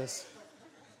all of this.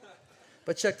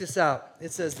 But check this out.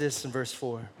 It says this in verse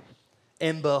 4.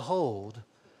 And behold,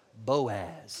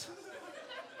 Boaz.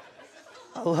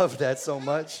 I love that so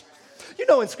much. You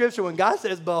know, in Scripture, when God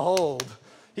says behold,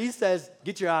 he says,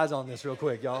 get your eyes on this real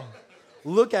quick, y'all.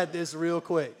 Look at this real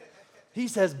quick. He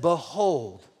says,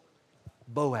 behold.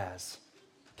 Boaz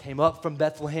came up from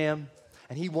Bethlehem,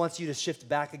 and he wants you to shift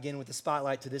back again with the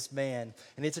spotlight to this man.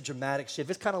 And it's a dramatic shift.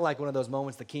 It's kind of like one of those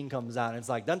moments the king comes out, and it's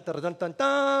like, dun, dun, dun, dun,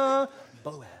 dun,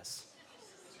 Boaz.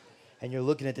 And you're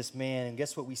looking at this man, and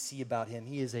guess what we see about him?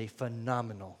 He is a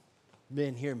phenomenal,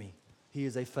 men, hear me, he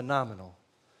is a phenomenal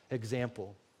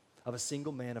example of a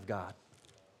single man of God.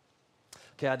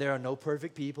 Okay, there are no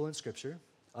perfect people in Scripture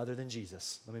other than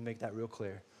Jesus. Let me make that real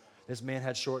clear. This man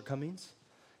had shortcomings,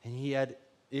 and he had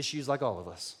issues like all of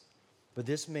us. But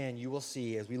this man, you will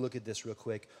see as we look at this real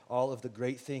quick, all of the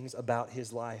great things about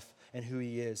his life and who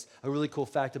he is. A really cool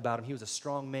fact about him, he was a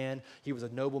strong man. He was a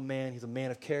noble man. He's a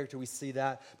man of character. We see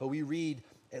that. But we read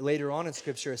later on in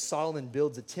Scripture, as Solomon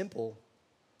builds a temple,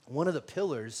 one of the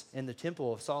pillars in the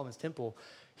temple of Solomon's temple,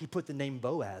 he put the name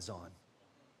Boaz on.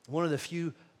 One of the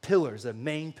few pillars, the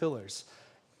main pillars.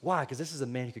 Why? Because this is a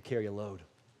man who could carry a load.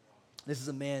 This is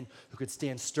a man who could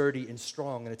stand sturdy and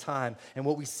strong in a time. And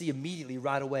what we see immediately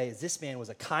right away is this man was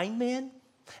a kind man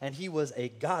and he was a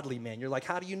godly man. You're like,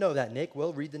 how do you know that, Nick?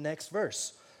 Well, read the next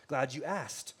verse. Glad you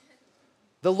asked.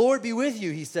 The Lord be with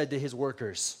you, he said to his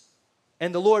workers.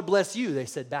 And the Lord bless you, they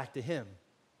said back to him.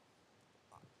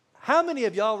 How many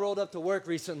of y'all rolled up to work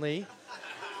recently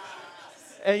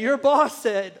and your boss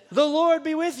said, the Lord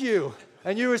be with you?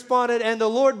 And you responded, and the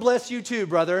Lord bless you too,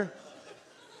 brother.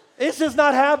 It's just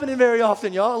not happening very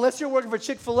often, y'all. Unless you're working for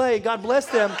Chick-fil-A, God bless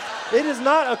them, it is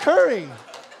not occurring.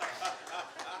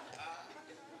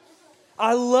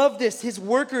 I love this. His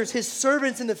workers, his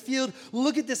servants in the field,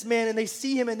 look at this man and they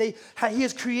see him and he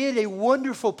has created a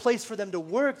wonderful place for them to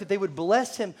work, that they would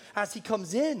bless him as he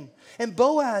comes in. And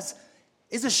Boaz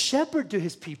is a shepherd to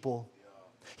his people.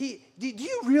 Do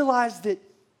you realize that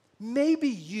maybe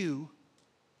you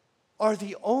are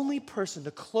the only person,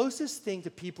 the closest thing to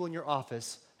people in your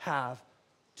office have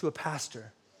to a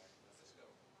pastor?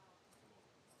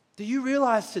 Do you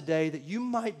realize today that you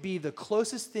might be the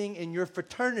closest thing in your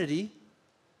fraternity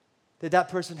that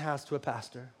person has to a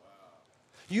pastor?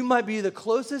 You might be the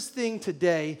closest thing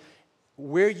today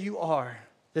where you are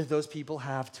that those people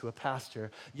have to a pastor.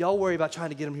 Y'all worry about trying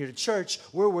to get them here to church.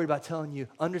 We're worried about telling you,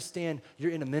 understand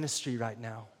you're in a ministry right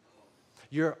now.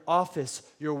 Your office,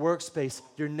 your workspace,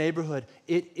 your neighborhood,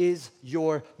 it is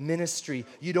your ministry.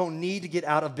 You don't need to get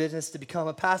out of business to become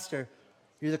a pastor.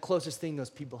 You're the closest thing those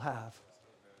people have.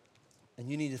 And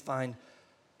you need to find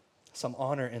some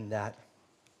honor in that.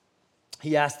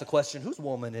 He asked the question, whose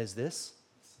woman is this?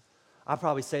 I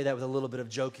probably say that with a little bit of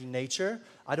joking nature.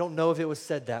 I don't know if it was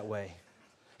said that way.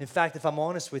 In fact, if I'm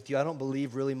honest with you, I don't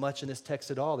believe really much in this text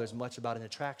at all. There's much about an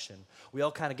attraction. We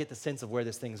all kind of get the sense of where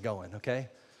this thing's going, okay?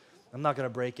 I'm not going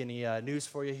to break any news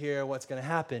for you here, what's going to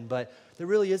happen, but there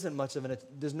really isn't much of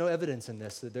there's no evidence in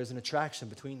this that there's an attraction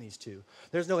between these two.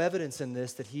 There's no evidence in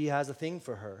this that he has a thing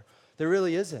for her. There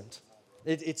really isn't.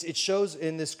 It shows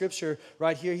in the scripture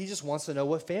right here, he just wants to know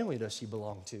what family does she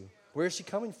belong to? Where is she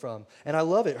coming from? And I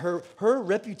love it. Her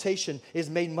reputation is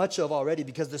made much of already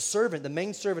because the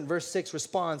main servant, verse 6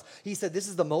 responds. He said, this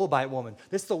is the Moabite woman.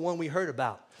 This is the one we heard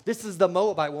about. This is the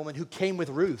Moabite woman who came with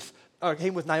Ruth, or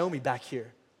came with Naomi back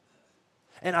here.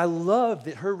 And I love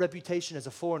that her reputation as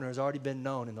a foreigner has already been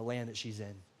known in the land that she's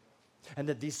in. And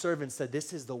that these servants said,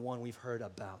 this is the one we've heard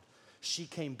about. She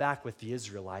came back with the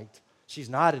Israelite.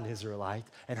 She's not an Israelite.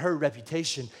 And her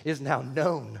reputation is now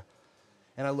known.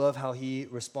 And I love how he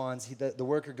responds. The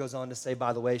worker goes on to say,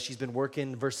 by the way, she's been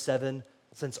working, verse 7,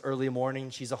 since early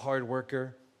morning. She's a hard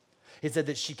worker. It said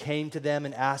that she came to them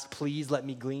and asked, please let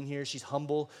me glean here. She's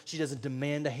humble. She doesn't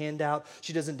demand a handout.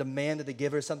 She doesn't demand that they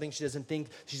give her something. She doesn't think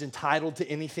she's entitled to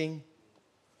anything.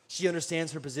 She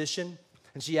understands her position,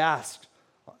 and she asks.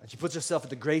 And she puts herself at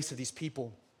the grace of these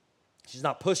people. She's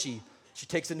not pushy. She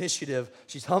takes initiative.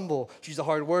 She's humble. She's a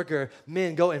hard worker.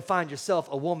 Men, go and find yourself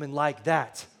a woman like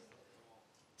that.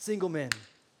 Single men.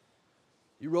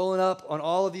 You're rolling up on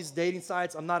all of these dating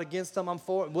sites. I'm not against them. I'm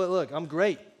for it. Well, look, I'm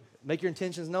great. Make your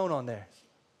intentions known on there.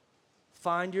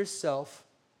 Find yourself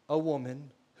a woman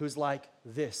who's like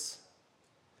this.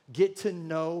 Get to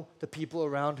know the people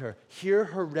around her. Hear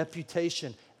her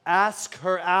reputation. Ask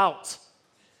her out.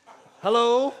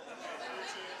 Hello?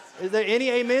 Is there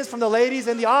any amens from the ladies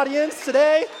in the audience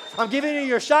today? I'm giving you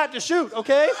your shot to shoot,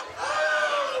 okay?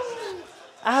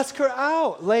 Ask her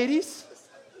out, ladies.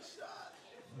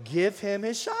 Give him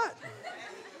his shot.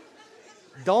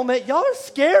 Y'all are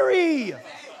scary.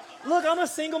 Look, I'm a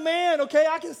single man, okay?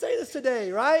 I can say this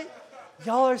today, right?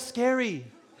 Y'all are scary.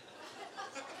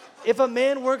 If a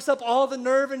man works up all the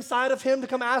nerve inside of him to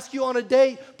come ask you on a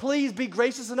date, please be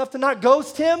gracious enough to not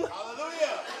ghost him.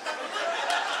 Hallelujah.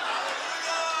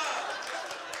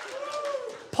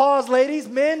 Pause, ladies.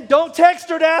 Men, don't text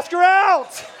her to ask her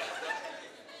out.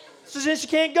 so then she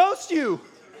can't ghost you.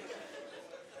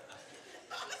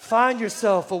 Find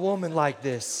yourself a woman like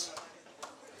this.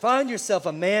 Find yourself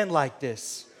a man like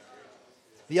this.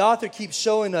 The author keeps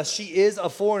showing us she is a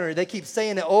foreigner. They keep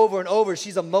saying it over and over.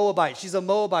 She's a Moabite. She's a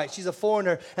Moabite. She's a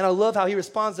foreigner. And I love how he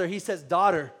responds to her. He says,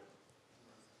 daughter.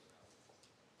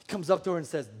 He comes up to her and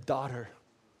says, daughter.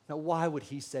 Now, why would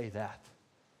he say that?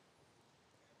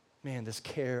 Man, this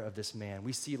care of this man.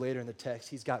 We see later in the text,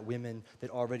 he's got women that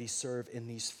already serve in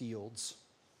these fields.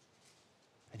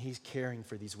 And he's caring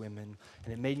for these women.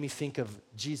 And it made me think of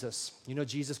Jesus. You know,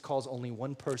 Jesus calls only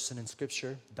one person in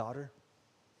Scripture daughter.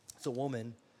 It's a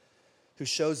woman who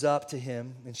shows up to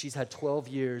him, and she's had 12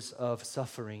 years of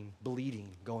suffering,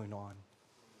 bleeding going on.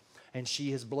 And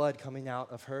she has blood coming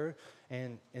out of her.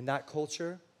 And in that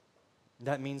culture,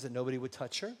 that means that nobody would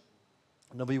touch her.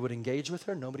 Nobody would engage with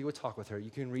her. Nobody would talk with her.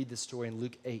 You can read this story in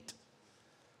Luke 8.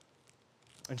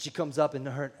 And she comes up and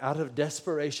out of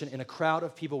desperation in a crowd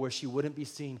of people where she wouldn't be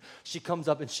seen, she comes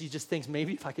up and she just thinks,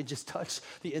 maybe if I could just touch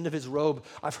the end of his robe.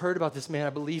 I've heard about this man. I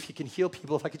believe he can heal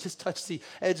people. If I could just touch the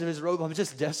edge of his robe, I'm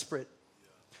just desperate.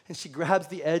 And she grabs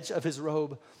the edge of his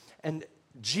robe, and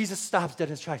Jesus stops dead in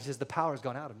his tracks. He says, the power has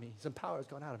gone out of me. Some power has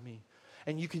gone out of me.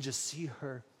 And you can just see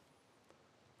her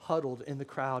huddled in the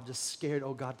crowd, just scared,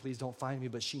 oh God, please don't find me.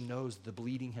 But she knows the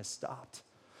bleeding has stopped.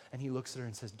 And he looks at her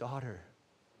and says, daughter.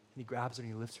 And he grabs her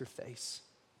and he lifts her face.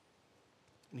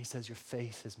 And he says, your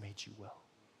faith has made you well.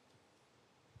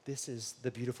 This is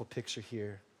the beautiful picture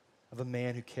here of a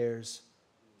man who cares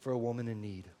for a woman in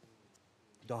need.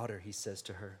 Daughter, he says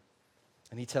to her.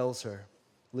 And he tells her,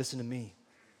 listen to me.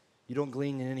 You don't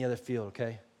glean in any other field,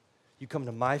 okay? You come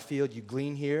to my field, you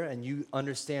glean here, and you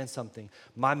understand something.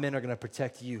 My men are going to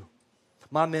protect you.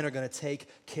 My men are going to take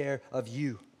care of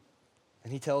you.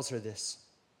 And he tells her this.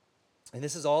 And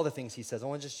this is all the things he says. I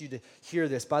want just you to hear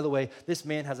this. By the way, this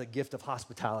man has a gift of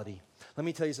hospitality. Let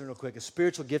me tell you something real quick. A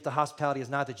spiritual gift of hospitality is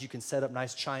not that you can set up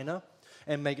nice china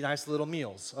and make nice little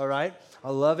meals, all right? I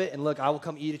love it. And look, I will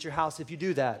come eat at your house if you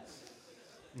do that.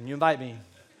 And you invite me.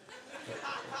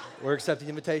 We're accepting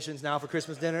invitations now for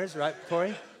Christmas dinners, right,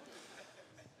 Corey?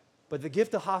 But the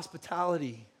gift of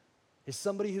hospitality is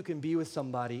somebody who can be with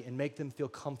somebody and make them feel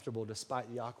comfortable despite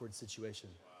the awkward situation.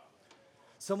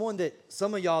 Someone that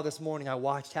some of y'all this morning I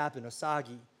watched happen,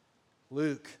 Osagi,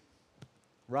 Luke,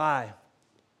 Rye,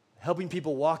 helping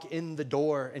people walk in the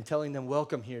door and telling them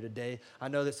welcome here today. I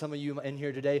know that some of you in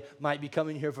here today might be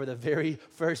coming here for the very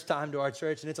first time to our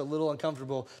church, and it's a little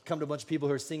uncomfortable to come to a bunch of people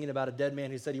who are singing about a dead man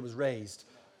who said he was raised,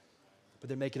 but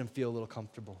they're making him feel a little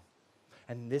comfortable.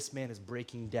 And this man is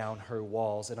breaking down her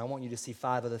walls, and I want you to see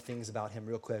 5 other things about him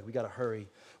real quick. We got to hurry.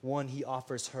 1, he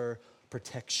offers her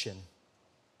protection.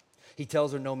 He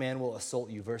tells her, no man will assault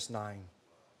you, verse 9.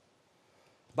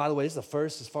 By the way, this is the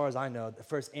first, as far as I know, the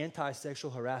first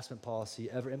anti-sexual harassment policy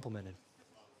ever implemented.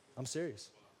 I'm serious.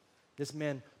 This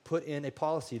man put in a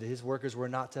policy that his workers were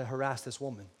not to harass this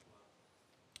woman.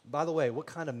 By the way, what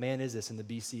kind of man is this in the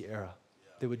BC era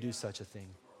that would do such a thing?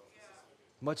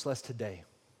 Much less today.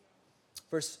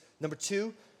 Verse number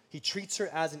 2, he treats her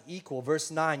as an equal.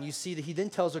 Verse 9, you see that he then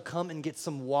tells her, come and get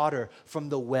some water from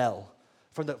the well.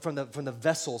 From the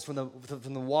vessels, from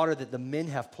the water that the men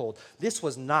have pulled. This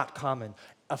was not common.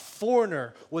 A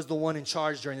foreigner was the one in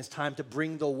charge during this time to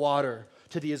bring the water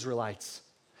to the Israelites.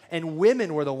 And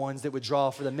women were the ones that would draw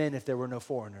for the men if there were no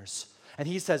foreigners. And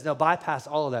he says, no, bypass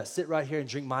all of that. Sit right here and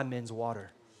drink my men's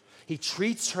water. He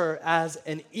treats her as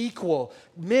an equal.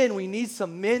 Men, we need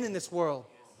some men in this world.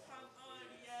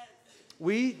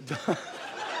 We...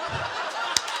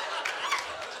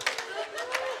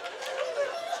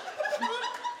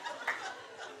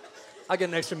 I get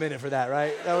an extra minute for that,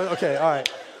 right? Okay, all right.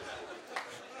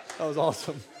 That was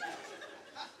awesome.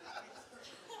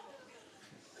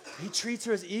 He treats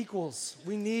her as equals.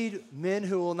 We need men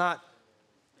who will not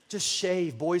just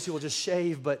shave, boys who will just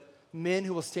shave, but men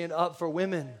who will stand up for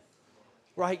women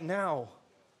right now.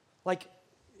 Like,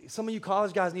 some of you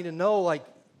college guys need to know, like,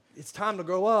 it's time to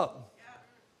grow up.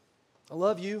 I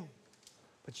love you,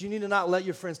 but you need to not let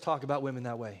your friends talk about women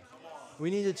that way. We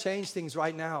need to change things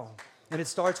right now. And it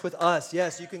starts with us.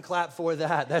 Yes, you can clap for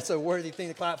that. That's a worthy thing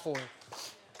to clap for.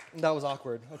 That was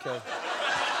awkward. Okay.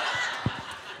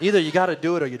 Either you got to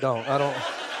do it or you don't. I don't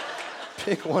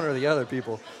pick one or the other,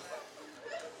 people.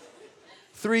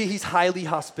 3, he's highly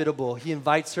hospitable. He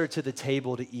invites her to the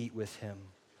table to eat with him.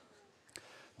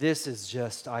 This is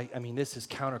just, this is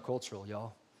countercultural,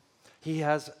 y'all.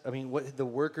 What the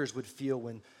workers would feel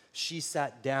when she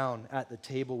sat down at the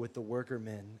table with the worker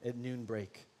men at noon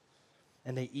break.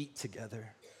 And they eat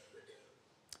together.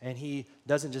 And he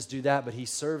doesn't just do that, but he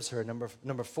serves her.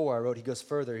 Number 4, I wrote, he goes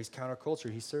further. He's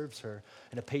counterculture. He serves her.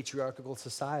 In a patriarchal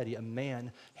society, a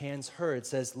man hands her. It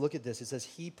says, look at this. It says,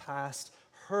 he passed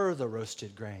her the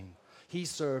roasted grain. He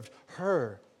served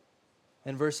her.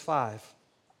 In verse 5,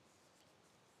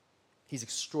 he's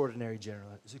extraordinarily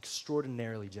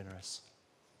generous.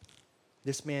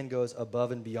 This man goes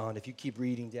above and beyond. If you keep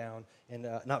reading down, and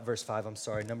not verse 5, I'm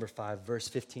sorry, number 5, verse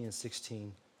 15 and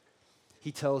 16,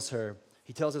 he tells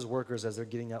his workers as they're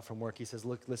getting out from work, he says,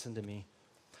 look, listen to me.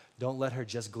 Don't let her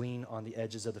just glean on the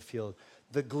edges of the field.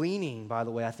 The gleaning, by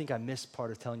the way, I think I missed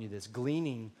part of telling you this.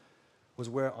 Gleaning was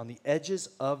where on the edges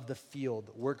of the field,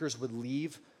 workers would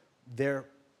leave their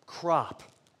crop,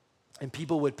 and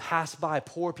people would pass by,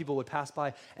 poor people would pass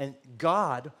by, and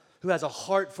God, who has a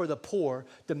heart for the poor,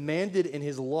 demanded in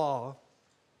his law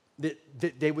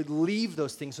that they would leave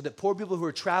those things so that poor people who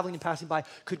are traveling and passing by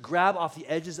could grab off the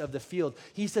edges of the field.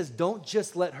 He says, don't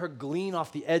just let her glean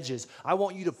off the edges. I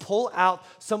want you to pull out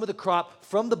some of the crop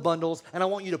from the bundles, and I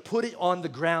want you to put it on the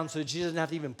ground so that she doesn't have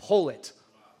to even pull it.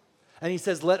 And he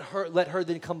says, let her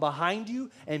then come behind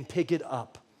you and pick it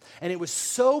up. And it was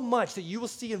so much that you will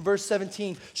see in verse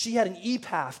 17, she had an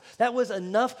ephah. That was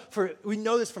enough for, we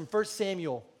know this from 1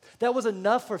 Samuel, that was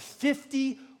enough for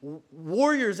 50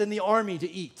 warriors in the army to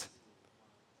eat.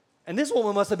 And this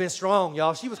woman must have been strong,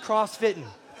 y'all. She was cross-fitting.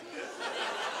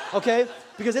 Okay?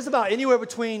 Because it's about anywhere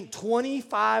between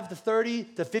 25 to 30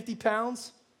 to 50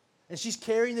 pounds. And she's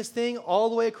carrying this thing all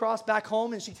the way across back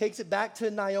home, and she takes it back to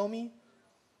Naomi.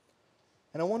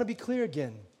 And I want to be clear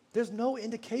again. There's no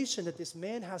indication that this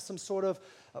man has some sort of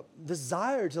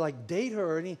desire to like date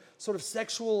her or any sort of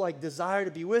sexual like desire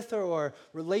to be with her or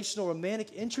relational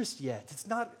romantic interest yet. It's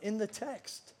not in the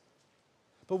text.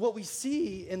 But what we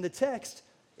see in the text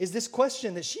is this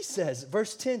question that she says.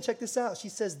 Verse 10, check this out. She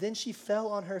says, then she fell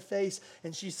on her face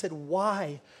and she said,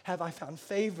 why have I found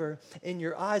favor in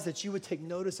your eyes that you would take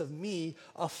notice of me,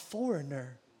 a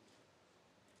foreigner?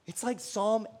 It's like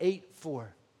Psalm 8:4,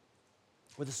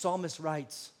 where the psalmist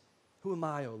writes, who am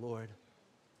I, O Lord,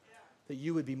 that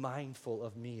you would be mindful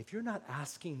of me? If you're not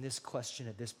asking this question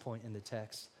at this point in the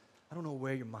text, I don't know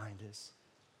where your mind is.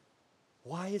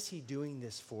 Why is he doing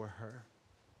this for her?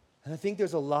 And I think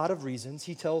there's a lot of reasons.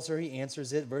 He tells her, he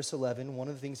answers it. Verse 11, one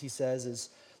of the things he says is,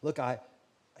 look,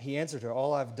 he answered her,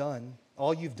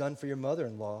 all you've done for your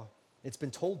mother-in-law, it's been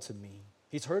told to me.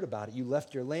 He's heard about it. You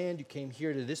left your land, you came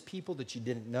here to this people that you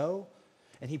didn't know,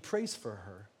 and he prays for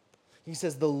her. He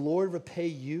says, the Lord repay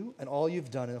you and all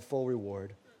you've done in a full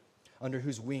reward, under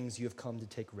whose wings you have come to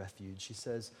take refuge. She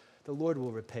says, the Lord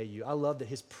will repay you. I love that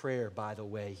his prayer, by the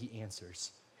way, he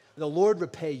answers. The Lord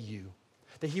repay you,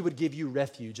 that he would give you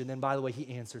refuge. And then, by the way,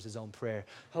 he answers his own prayer.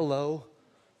 Hello?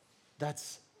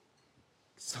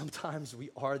 Sometimes we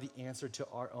are the answer to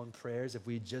our own prayers if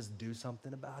we just do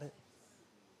something about it.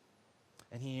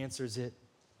 And he answers it.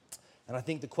 And I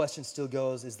think the question still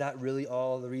goes, is that really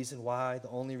all the reason why? The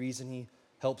only reason he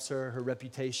helps her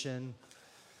reputation?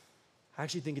 I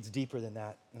actually think it's deeper than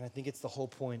that. And I think it's the whole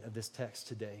point of this text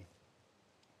today.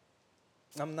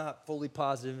 I'm not fully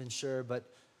positive and sure, but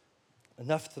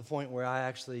enough to the point where I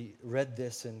actually read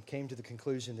this and came to the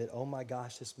conclusion that, oh my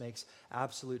gosh, this makes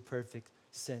absolute perfect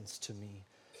sense to me.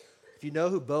 If you know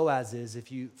who Boaz is, if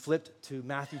you flipped to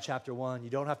Matthew chapter 1, you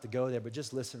don't have to go there, but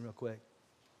just listen real quick.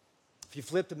 If you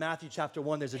flip to Matthew chapter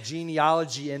 1, there's a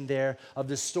genealogy in there of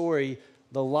the story,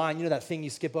 the line, you know that thing you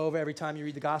skip over every time you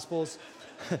read the Gospels?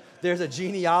 There's a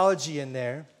genealogy in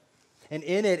there, and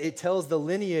in it, it tells the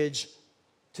lineage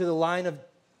to the line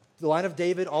of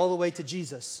David all the way to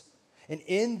Jesus. And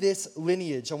in this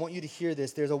lineage, I want you to hear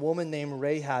this, there's a woman named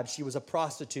Rahab. She was a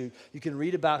prostitute. You can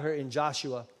read about her in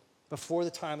Joshua before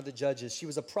the time of the judges. She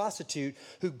was a prostitute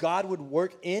who God would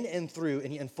work in and through,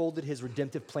 and he unfolded his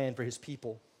redemptive plan for his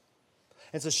people.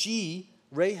 And so she,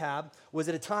 Rahab, was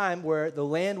at a time where the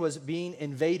land was being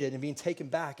invaded and being taken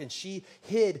back, and she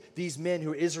hid these men who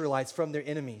were Israelites from their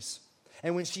enemies.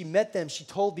 And when she met them, she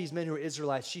told these men who were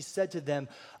Israelites, she said to them,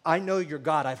 I know your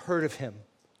God, I've heard of him,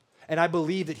 and I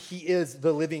believe that he is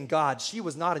the living God. She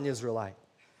was not an Israelite.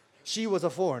 She was a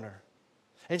foreigner.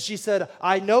 And she said,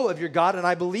 I know of your God, and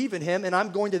I believe in him, and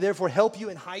I'm going to therefore help you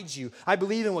and hide you. I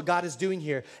believe in what God is doing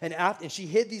here. And she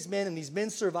hid these men, and these men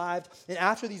survived. And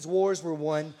after these wars were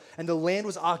won, and the land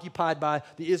was occupied by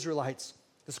the Israelites,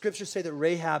 the scriptures say that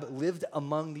Rahab lived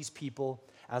among these people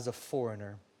as a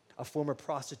foreigner, a former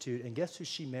prostitute. And guess who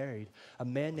she married? A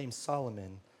man named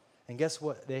Solomon. And guess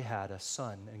what? They had a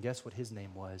son. And guess what his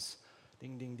name was?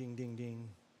 Ding, ding, ding, ding, ding.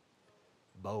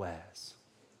 Boaz.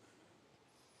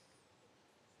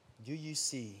 Do you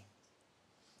see?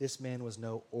 This man was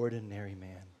no ordinary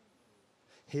man.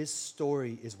 His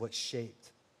story is what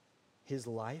shaped his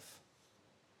life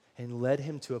and led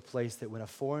him to a place that when a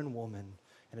foreign woman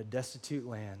in a destitute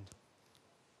land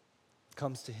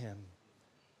comes to him,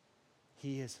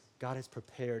 God has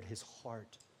prepared his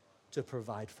heart to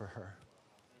provide for her.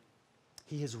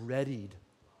 He has readied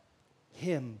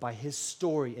him by his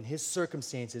story and his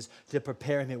circumstances to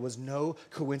prepare him. It was no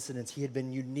coincidence. He had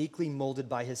been uniquely molded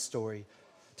by his story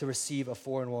to receive a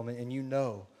foreign woman. And you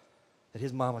know that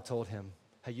his mama told him,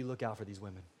 hey, you look out for these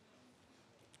women.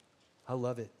 I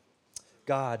love it.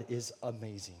 God is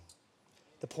amazing.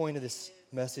 The point of this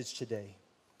message today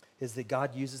is that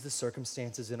God uses the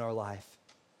circumstances in our life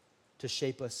to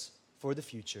shape us for the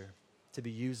future, to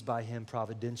be used by him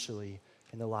providentially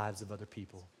in the lives of other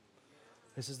people.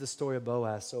 This is the story of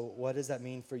Boaz. So what does that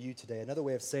mean for you today? Another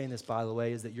way of saying this, by the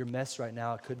way, is that your mess right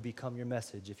now could become your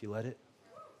message if you let it.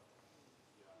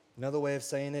 Another way of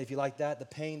saying it, if you like that, the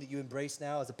pain that you embrace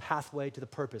now is a pathway to the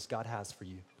purpose God has for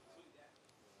you.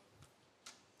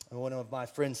 And one of my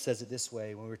friends says it this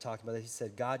way when we were talking about it. He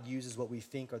said, God uses what we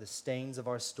think are the stains of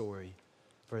our story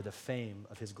for the fame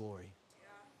of his glory.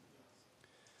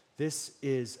 This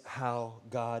is how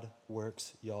God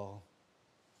works, y'all.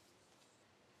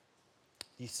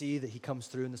 Do you see that he comes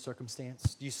through in the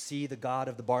circumstance? Do you see the God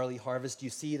of the barley harvest? Do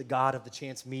you see the God of the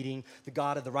chance meeting, the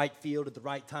God of the right field at the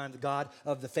right time, the God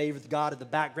of the favor, the God of the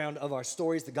background of our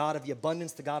stories, the God of the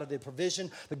abundance, the God of the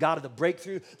provision, the God of the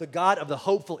breakthrough, the God of the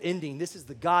hopeful ending? This is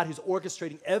the God who's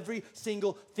orchestrating every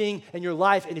single thing in your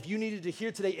life. And if you needed to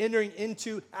hear today, entering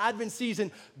into Advent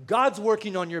season, God's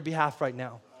working on your behalf right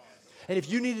now. And if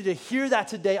you needed to hear that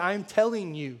today, I'm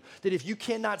telling you that if you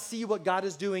cannot see what God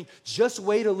is doing, just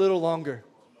wait a little longer.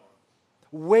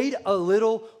 Wait a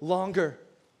little longer.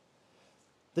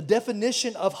 The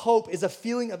definition of hope is a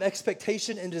feeling of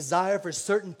expectation and desire for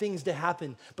certain things to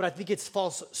happen. But I think it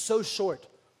falls so short.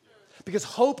 Because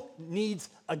hope needs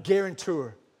a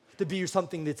guarantor to be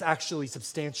something that's actually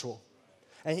substantial.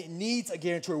 And it needs a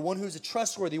guarantor, one who's a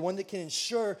trustworthy, one that can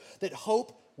ensure that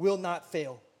hope will not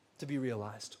fail to be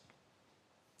realized.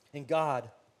 And God,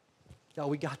 y'all,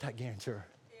 we got that guarantor.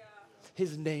 Yeah.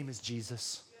 His name is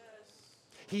Jesus.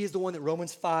 He is the one that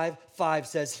Romans 5:5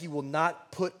 says he will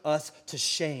not put us to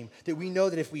shame. That we know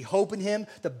that if we hope in him,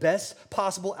 the best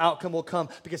possible outcome will come.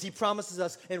 Because he promises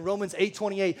us in Romans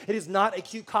 8:28, it is not a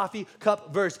cute coffee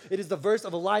cup verse. It is the verse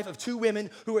of a life of two women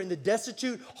who are in the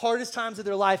destitute, hardest times of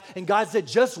their life. And God said,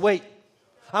 just wait.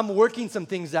 I'm working some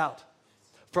things out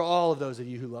for all of those of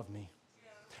you who love me.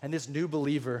 And this new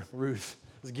believer, Ruth,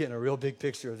 is getting a real big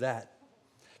picture of that.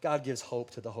 God gives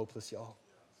hope to the hopeless, y'all.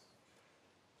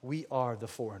 We are the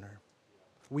foreigner.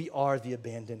 We are the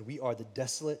abandoned. We are the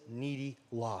desolate, needy,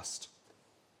 lost.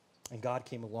 And God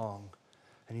came along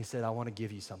and he said, I want to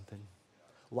give you something.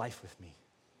 Life with me.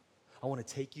 I want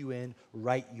to take you in,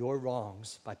 right your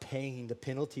wrongs by paying the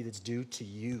penalty that's due to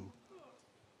you.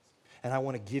 And I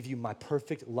want to give you my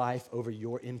perfect life over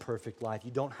your imperfect life.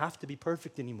 You don't have to be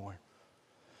perfect anymore.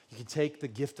 You can take the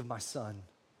gift of my son.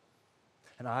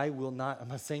 And I'm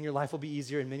not saying your life will be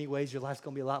easier. In many ways, your life's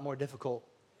going to be a lot more difficult.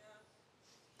 Yeah.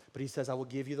 But he says, I will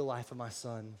give you the life of my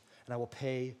son, and I will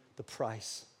pay the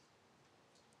price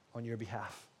on your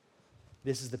behalf.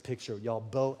 This is the picture, y'all.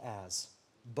 Boaz,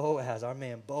 our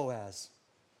man Boaz.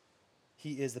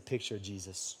 He is the picture of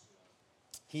Jesus.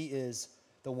 He is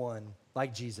the one,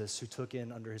 like Jesus, who took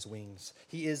in under his wings.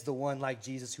 He is the one, like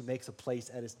Jesus, who makes a place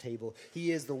at his table.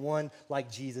 He is the one,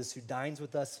 like Jesus, who dines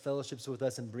with us, fellowships with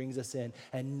us, and brings us in.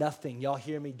 And nothing, y'all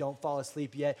hear me, don't fall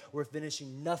asleep yet. We're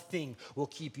finishing. Nothing will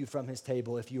keep you from his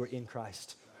table if you are in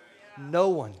Christ. Yeah. No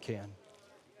one can.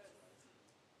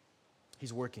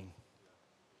 He's working.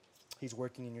 He's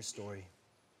working in your story.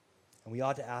 And we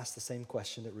ought to ask the same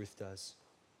question that Ruth does.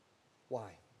 Why?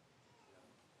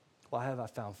 Why have I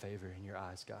found favor in your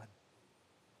eyes, God?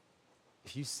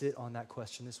 If you sit on that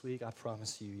question this week, I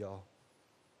promise you, y'all,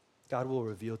 God will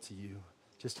reveal to you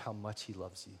just how much he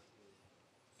loves you.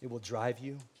 It will drive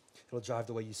you. It will drive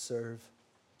the way you serve,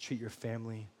 treat your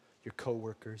family, your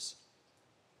coworkers.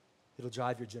 It'll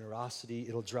drive your generosity.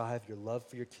 It'll drive your love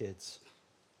for your kids.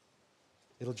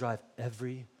 It'll drive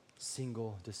every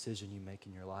single decision you make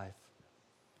in your life.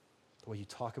 The way you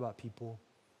talk about people,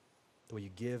 the way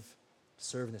you give,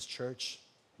 serve in this church,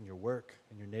 in your work,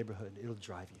 in your neighborhood, it'll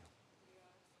drive you.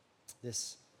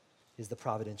 This is the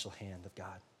providential hand of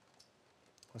God.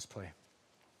 Let's pray.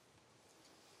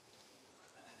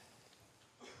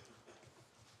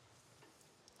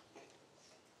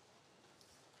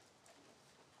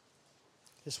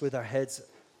 Just with our heads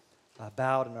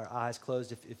bowed and our eyes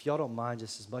closed, if y'all don't mind,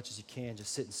 just as much as you can,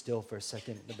 just sitting still for a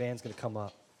second. The band's going to come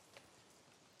up.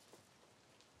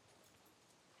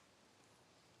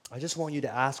 I just want you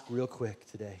to ask real quick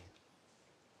today.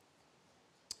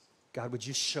 God, would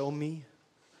you show me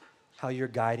how you're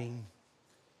guiding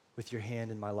with your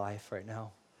hand in my life right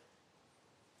now?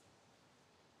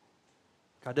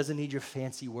 God doesn't need your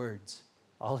fancy words.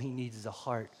 All he needs is a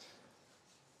heart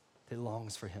that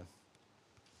longs for him.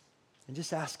 And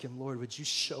just ask him, Lord, would you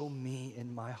show me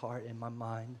in my heart, in my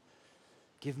mind?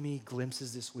 Give me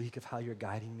glimpses this week of how you're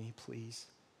guiding me, please.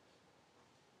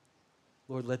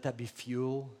 Lord, let that be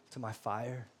fuel to my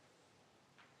fire.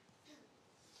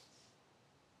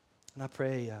 And I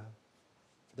pray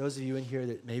for those of you in here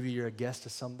that maybe you're a guest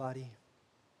of somebody,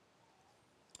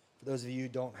 for those of you who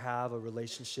don't have a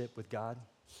relationship with God,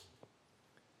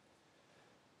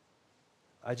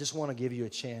 I just want to give you a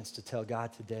chance to tell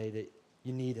God today that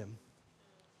you need him,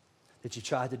 that you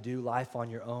tried to do life on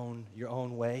your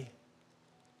own way,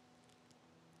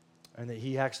 and that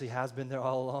he actually has been there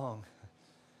all along.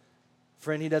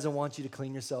 Friend, he doesn't want you to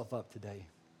clean yourself up today.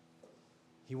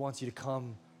 He wants you to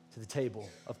come to the table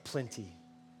of plenty,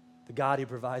 the God who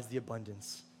provides the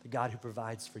abundance, the God who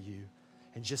provides for you,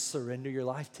 and just surrender your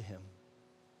life to him.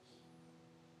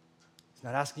 He's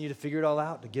not asking you to figure it all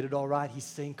out, to get it all right. He's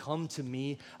saying, come to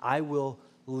me. I will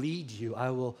lead you.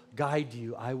 I will guide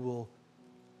you. I will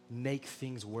make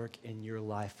things work in your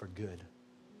life for good.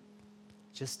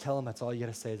 Just tell him that's all you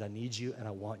got to say is, I need you and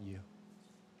I want you.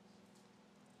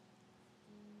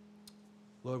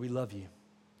 Lord, we love you.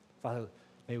 Father,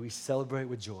 may we celebrate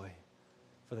with joy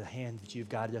for the hand that you've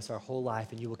guided us our whole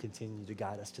life, and you will continue to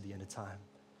guide us to the end of time.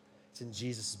 It's in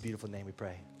Jesus' beautiful name we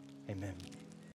pray. Amen.